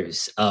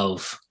 years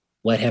of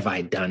what have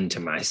I done to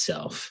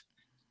myself?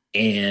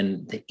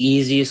 And the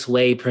easiest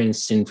way,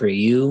 Princeton, for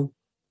you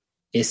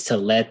is to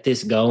let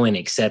this go and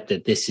accept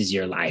that this is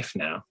your life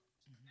now.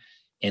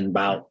 And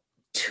about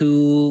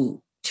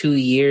two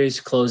years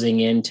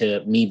closing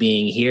into me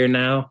being here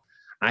now,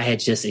 I had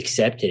just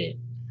accepted it.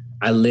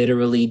 I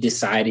literally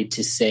decided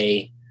to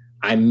say,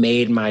 I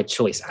made my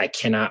choice. I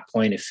cannot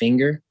point a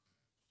finger.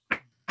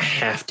 I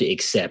have to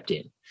accept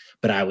it.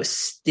 But I was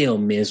still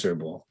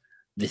miserable.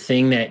 The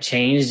thing that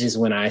changed is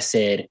when I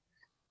said,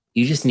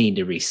 you just need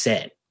to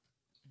reset.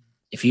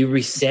 If you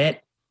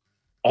reset,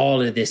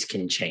 all of this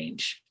can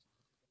change.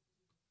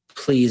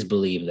 Please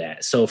believe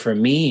that. So for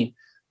me,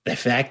 the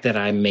fact that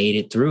I made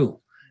it through,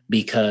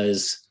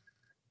 because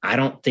I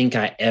don't think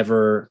I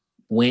ever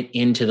went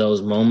into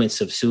those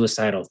moments of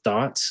suicidal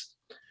thoughts,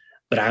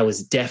 but I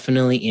was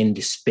definitely in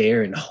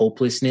despair and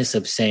hopelessness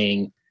of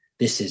saying,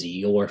 this is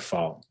your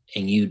fault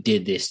and you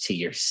did this to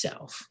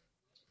yourself.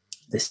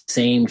 The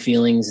same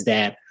feelings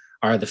that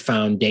are the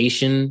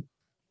foundation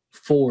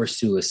for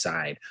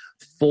suicide,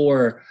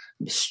 for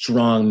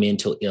strong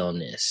mental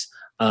illness,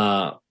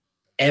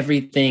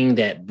 everything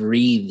that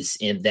breathes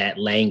in that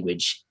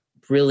language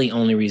really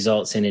only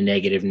results in a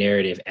negative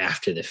narrative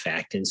after the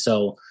fact. And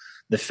so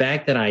the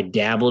fact that I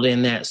dabbled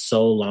in that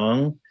so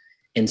long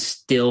and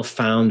still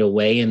found a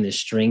way and the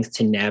strength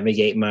to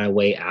navigate my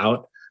way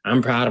out,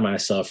 I'm proud of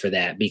myself for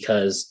that,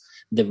 because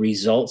the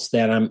results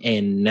that I'm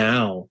in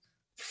now,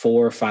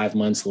 4 or 5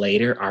 months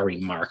later, are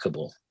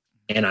remarkable.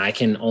 And I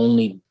can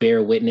only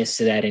bear witness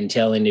to that and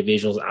tell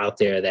individuals out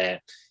there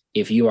that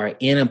if you are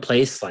in a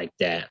place like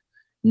that,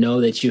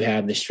 know that you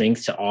have the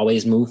strength to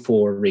always move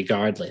forward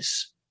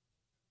regardless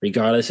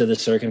of the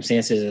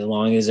circumstances. As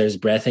long as there's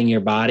breath in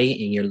your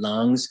body, in your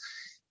lungs,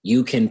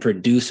 you can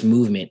produce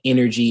movement.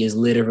 Energy is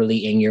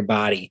literally in your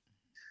body.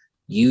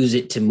 Use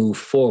it to move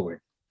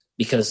forward,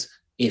 because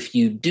if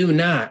you do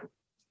not,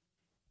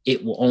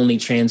 it will only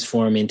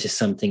transform into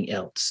something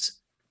else.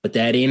 But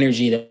that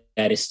energy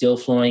that is still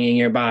flowing in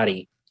your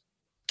body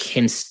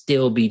can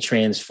still be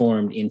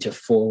transformed into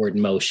forward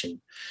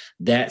motion.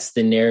 That's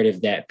the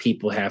narrative that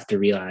people have to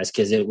realize,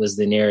 because it was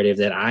the narrative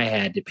that I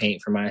had to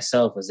paint for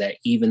myself, was that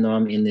even though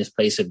I'm in this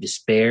place of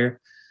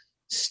despair,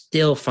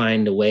 still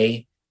find a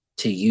way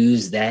to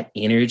use that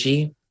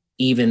energy,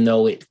 even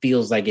though it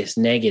feels like it's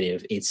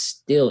negative, it's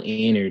still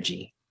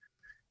energy.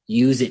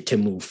 Use it to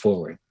move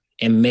forward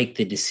and make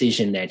the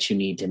decision that you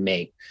need to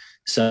make.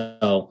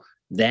 So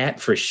that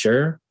for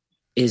sure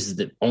is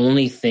the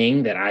only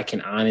thing that I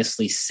can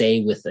honestly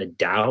say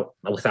without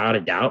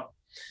a doubt,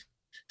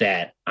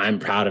 that I'm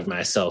proud of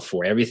myself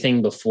for.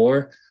 Everything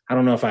before, I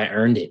don't know if I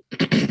earned it.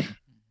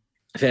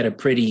 I've had a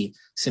pretty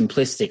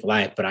simplistic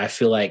life, but I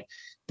feel like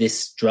this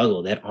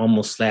struggle that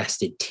almost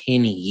lasted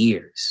 10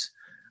 years,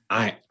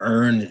 I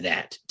earned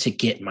that to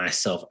get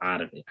myself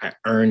out of it. I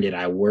earned it.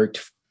 I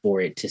worked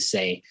for it to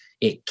say,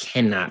 it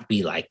cannot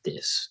be like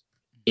this.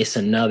 It's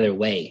another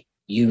way.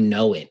 You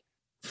know it.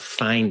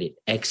 Find it,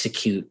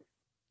 execute,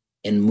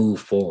 and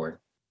move forward.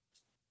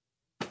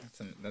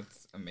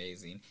 That's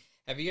amazing.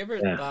 Have you ever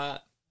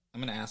thought, I'm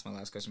going to ask my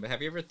last question, but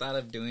have you ever thought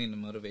of doing the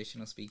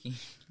motivational speaking?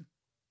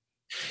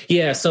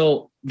 Yeah,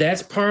 so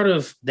that's part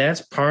of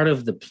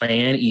the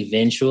plan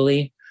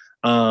eventually.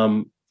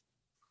 To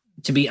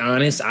be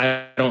honest,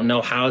 I don't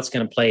know how it's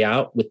going to play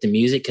out with the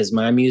music, because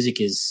my music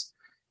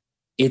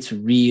it's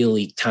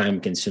really time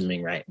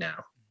consuming right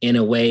now, in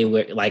a way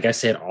where, like I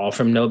said, all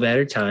from No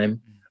Better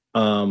Time.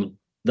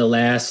 The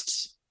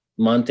last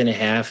month and a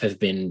half have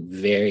been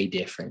very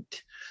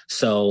different.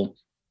 So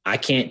I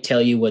can't tell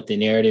you what the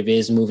narrative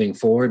is moving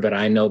forward, but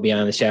I know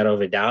beyond the shadow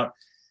of a doubt,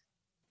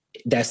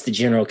 that's the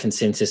general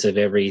consensus of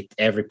every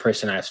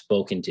person I've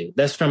spoken to.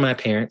 That's from my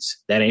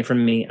parents. That ain't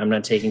from me. I'm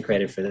not taking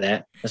credit for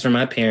that. That's from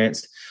my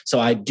parents. So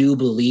I do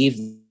believe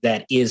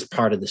that is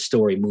part of the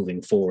story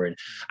moving forward.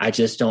 I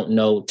just don't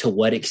know to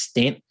what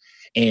extent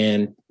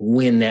and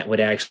when that would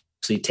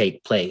actually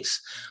take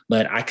place.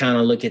 But I kind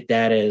of look at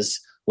that as,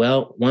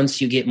 well,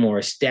 once you get more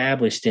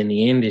established in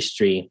the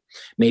industry,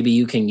 maybe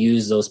you can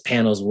use those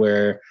panels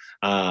where,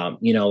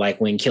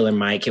 like when Killer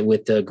Mike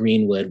with the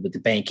Greenwood, with the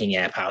banking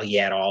app, how he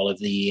had all of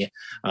the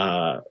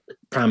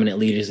prominent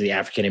leaders of the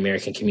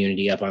African-American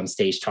community up on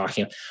stage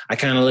talking. I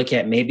kind of look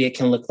at maybe it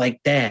can look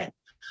like that.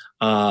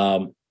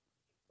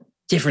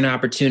 Different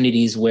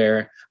opportunities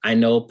where I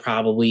know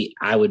probably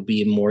I would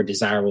be a more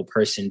desirable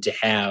person to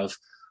have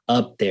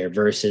up there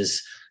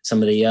versus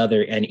some of the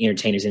other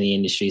entertainers in the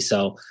industry.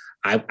 So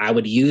I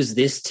would use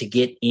this to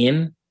get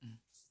in.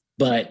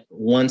 But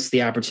once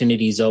the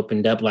opportunities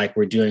opened up like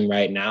we're doing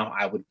right now,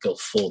 I would go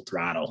full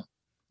throttle,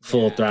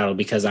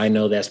 because I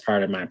know that's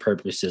part of my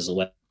purpose as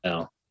well.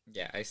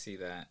 Yeah, I see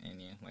that in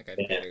you. Like I'd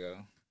pay to go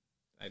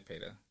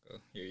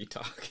hear you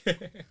talk.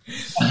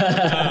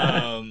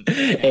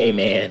 Hey,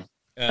 man,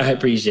 I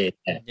appreciate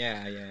that.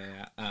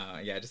 Yeah.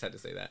 I just had to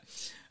say that.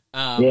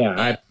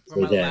 For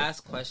my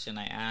last question,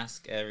 I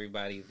ask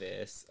everybody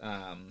this.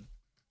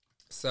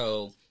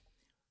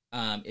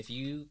 If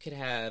you could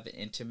have an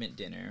intimate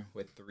dinner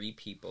with 3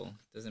 people,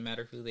 doesn't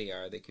matter who they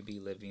are, they could be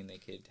living, they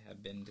could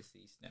have been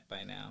deceased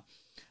by now.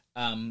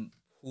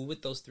 Who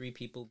would those 3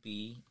 people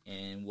be,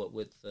 and what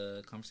would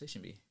the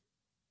conversation be?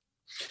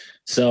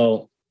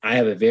 So I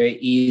have a very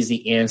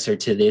easy answer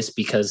to this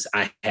because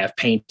I have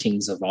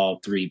paintings of all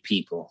 3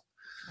 people.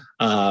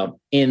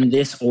 In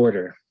this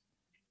order,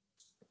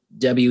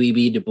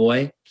 W.E.B. Du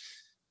Bois,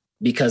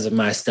 because of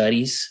my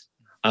studies,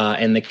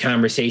 and the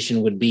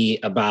conversation would be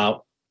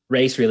about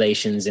race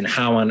relations and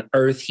how on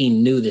earth he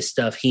knew the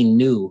stuff he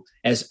knew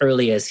as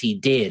early as he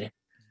did,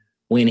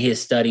 when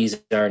his studies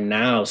are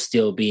now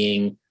still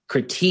being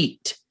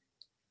critiqued.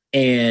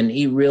 And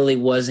he really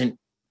wasn't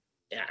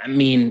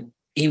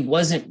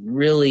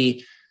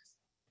really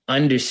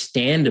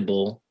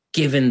understandable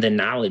given the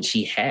knowledge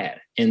he had.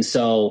 And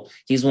so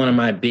he's one of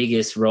my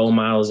biggest role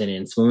models and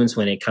influence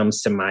when it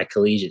comes to my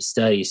collegiate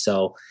studies.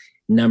 So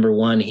number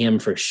 1, him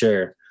for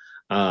sure.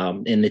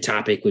 And the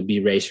topic would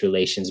be race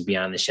relations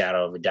beyond the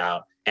shadow of a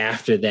doubt.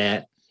 After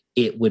that,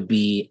 it would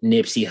be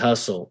Nipsey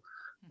Hussle.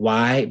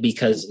 Why?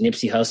 Because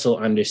Nipsey Hussle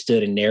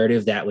understood a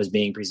narrative that was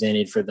being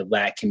presented for the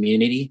Black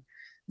community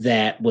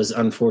that was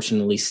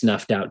unfortunately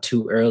snuffed out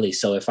too early.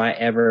 So if I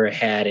ever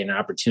had an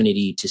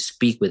opportunity to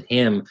speak with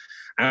him,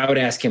 I would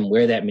ask him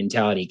where that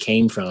mentality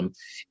came from,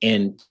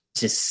 and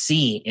to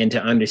see and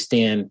to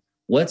understand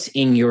what's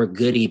in your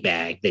goodie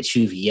bag that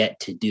you've yet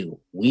to do.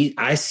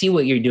 I see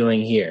what you're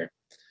doing here.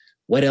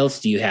 What else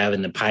do you have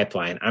in the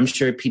pipeline? I'm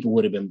sure people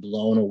would have been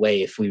blown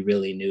away if we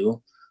really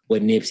knew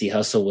what Nipsey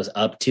Hussle was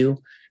up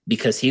to,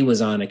 because he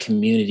was on a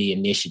community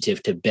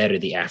initiative to better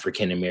the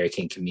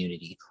African-American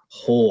community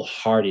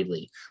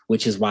wholeheartedly,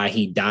 which is why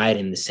he died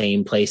in the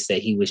same place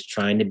that he was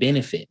trying to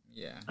benefit.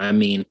 Yeah.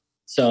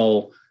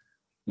 So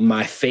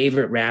my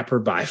favorite rapper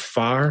by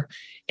far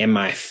and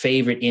my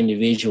favorite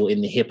individual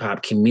in the hip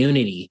hop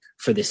community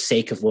for the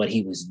sake of what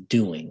he was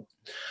doing.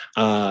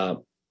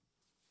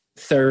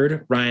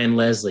 Third, Ryan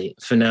Leslie,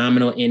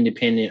 phenomenal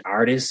independent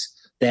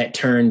artist that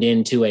turned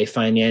into a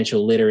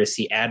financial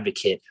literacy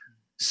advocate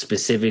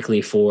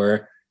specifically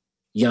for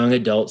young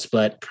adults,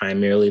 but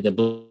primarily the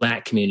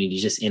Black community,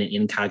 just in an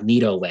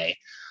incognito way.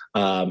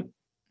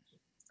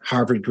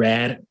 Harvard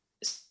grad,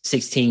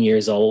 16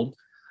 years old,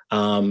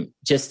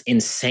 just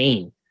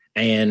insane.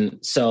 And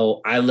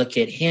so I look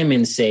at him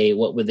and say,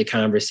 what would the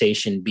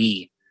conversation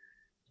be?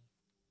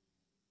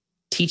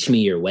 Teach me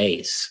your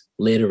ways,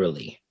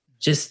 literally.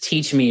 Just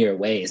teach me your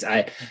ways.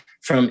 The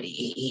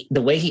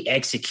way he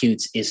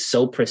executes is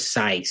so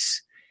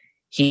precise.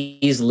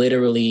 He's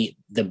literally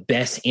the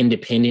best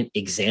independent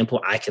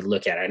example I could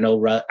look at. I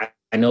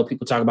know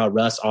people talk about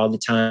Russ all the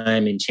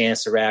time and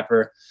Chance the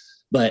Rapper,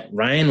 but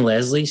Ryan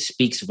Leslie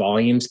speaks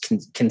volumes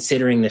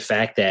considering the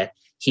fact that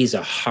he's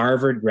a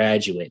Harvard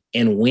graduate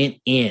and went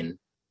in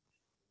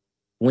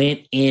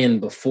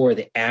before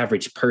the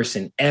average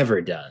person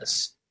ever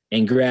does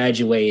and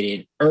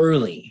graduated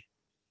early.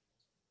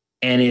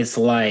 And it's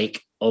like,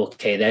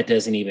 okay, that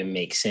doesn't even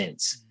make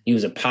sense. He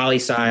was a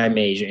poli-sci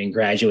major and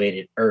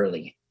graduated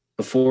early.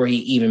 Before he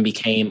even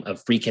became a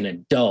freaking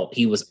adult,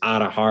 he was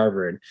out of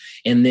Harvard.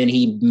 And then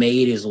he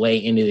made his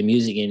way into the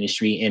music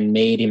industry and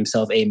made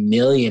himself a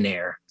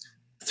millionaire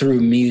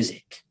through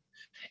music.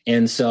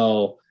 And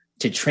so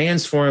to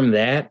transform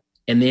that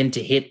and then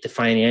to hit the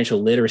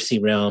financial literacy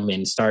realm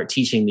and start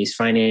teaching these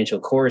financial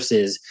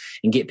courses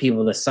and get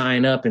people to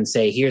sign up and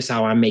say, here's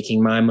how I'm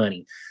making my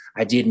money.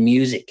 I did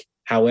music.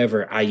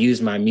 However, I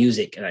use my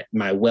music,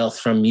 my wealth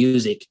from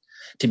music,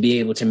 to be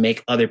able to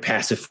make other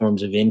passive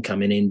forms of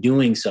income. And in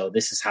doing so,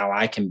 this is how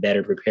I can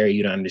better prepare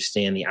you to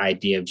understand the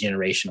idea of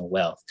generational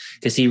wealth,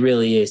 because he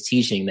really is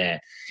teaching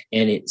that.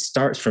 And it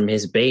starts from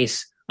his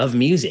base of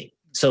music.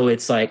 So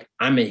it's like,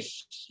 I'm a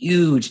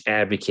huge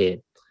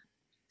advocate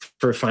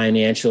for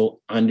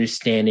financial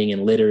understanding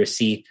and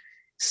literacy,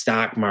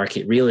 stock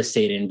market, real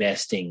estate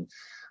investing,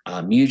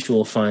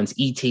 mutual funds,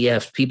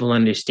 ETFs, people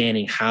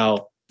understanding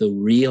how the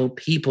real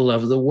people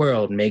of the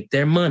world make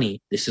their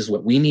money. This is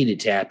what we need to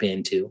tap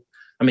into.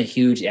 I'm a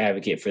huge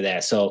advocate for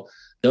that. So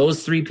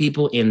those three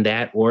people in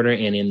that order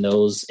and in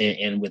those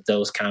and with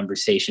those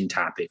conversation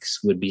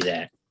topics would be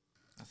that.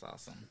 That's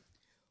awesome.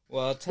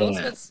 Well, tell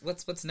us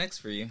what's next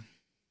for you,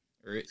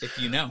 or if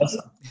you know.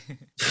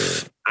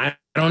 I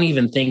don't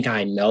even think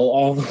I know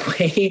all the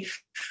way.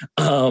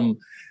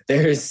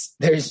 There's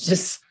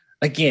just,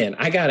 again,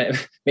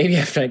 maybe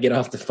after I get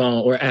off the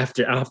phone or off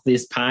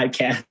this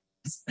podcast,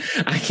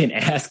 I can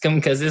ask them,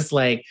 because it's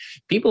like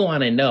people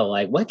want to know,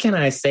 like, what can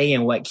I say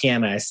and what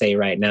can I say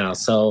right now?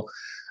 So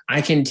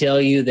I can tell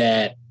you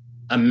that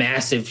a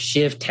massive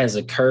shift has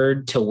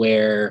occurred to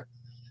where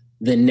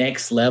the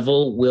next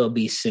level will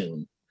be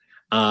soon.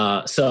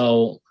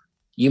 So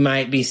you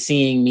might be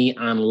seeing me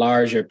on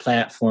larger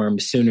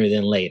platforms sooner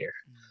than later.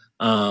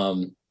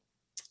 And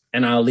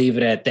I'll leave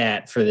it at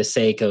that for the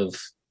sake of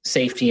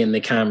safety in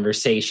the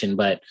conversation.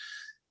 But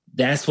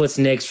that's what's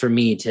next for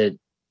me, to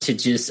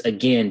just,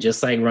 again,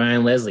 just like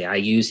Ryan Leslie, I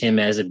use him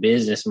as a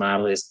business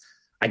model. Is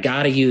I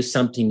got to use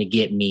something to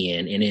get me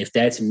in. And if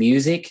that's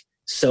music,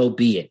 so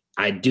be it.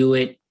 I do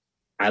it.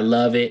 I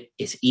love it.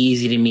 It's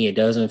easy to me. It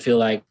doesn't feel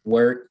like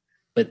work.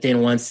 But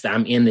then once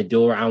I'm in the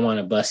door, I want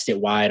to bust it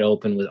wide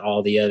open with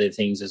all the other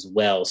things as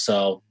well.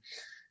 So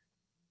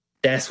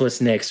that's what's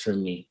next for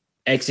me.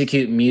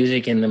 Execute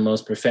music in the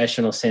most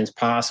professional sense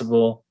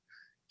possible.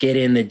 Get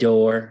in the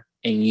door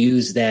and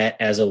use that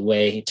as a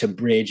way to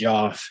bridge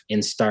off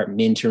and start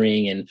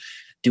mentoring and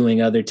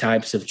doing other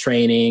types of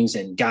trainings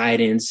and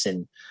guidance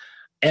and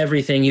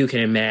everything you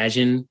can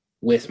imagine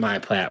with my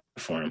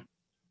platform.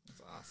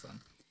 That's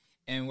awesome.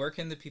 And where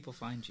can the people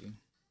find you?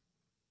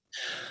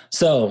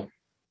 So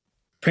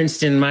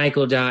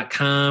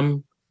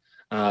PrincetonMichael.com,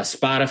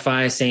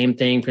 Spotify, same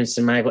thing,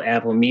 Princeton Michael,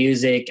 Apple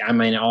Music. I'm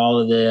in all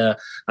of the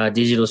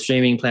digital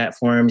streaming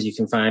platforms. You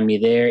can find me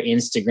there.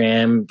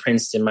 Instagram,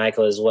 Princeton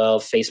Michael as well.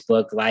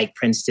 Facebook, like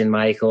Princeton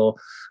Michael.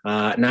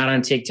 Not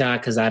on TikTok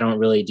because I don't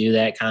really do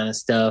that kind of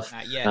stuff.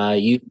 Not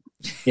yet.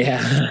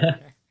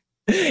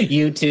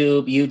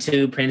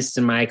 YouTube,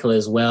 Princeton Michael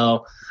as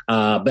well.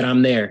 But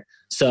I'm there.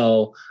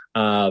 So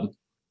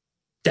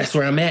that's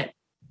where I'm at.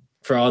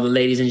 For all the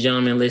ladies and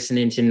gentlemen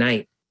listening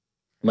tonight,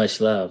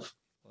 much love.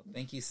 Well,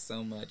 thank you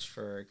so much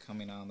for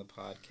coming on the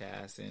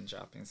podcast and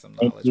dropping some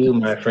knowledge. Thank you,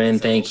 my friend.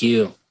 Thank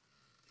you.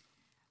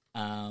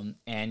 And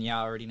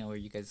y'all already know where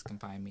you guys can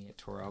find me at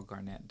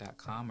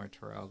TorrellGarnett.com or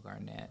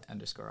TorrellGarnett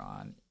 _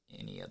 on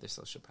any other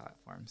social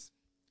platforms.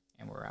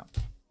 And we're out.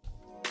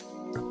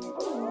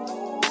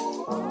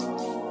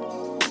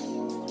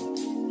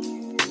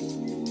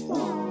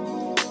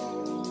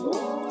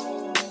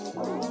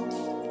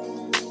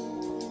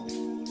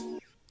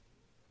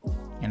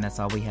 And that's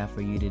all we have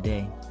for you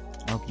today.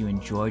 I hope you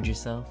enjoyed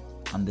yourself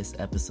on this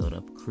episode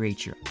of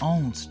Create Your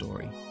Own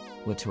Story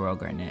with Terrell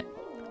Garnett.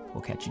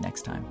 We'll catch you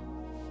next time.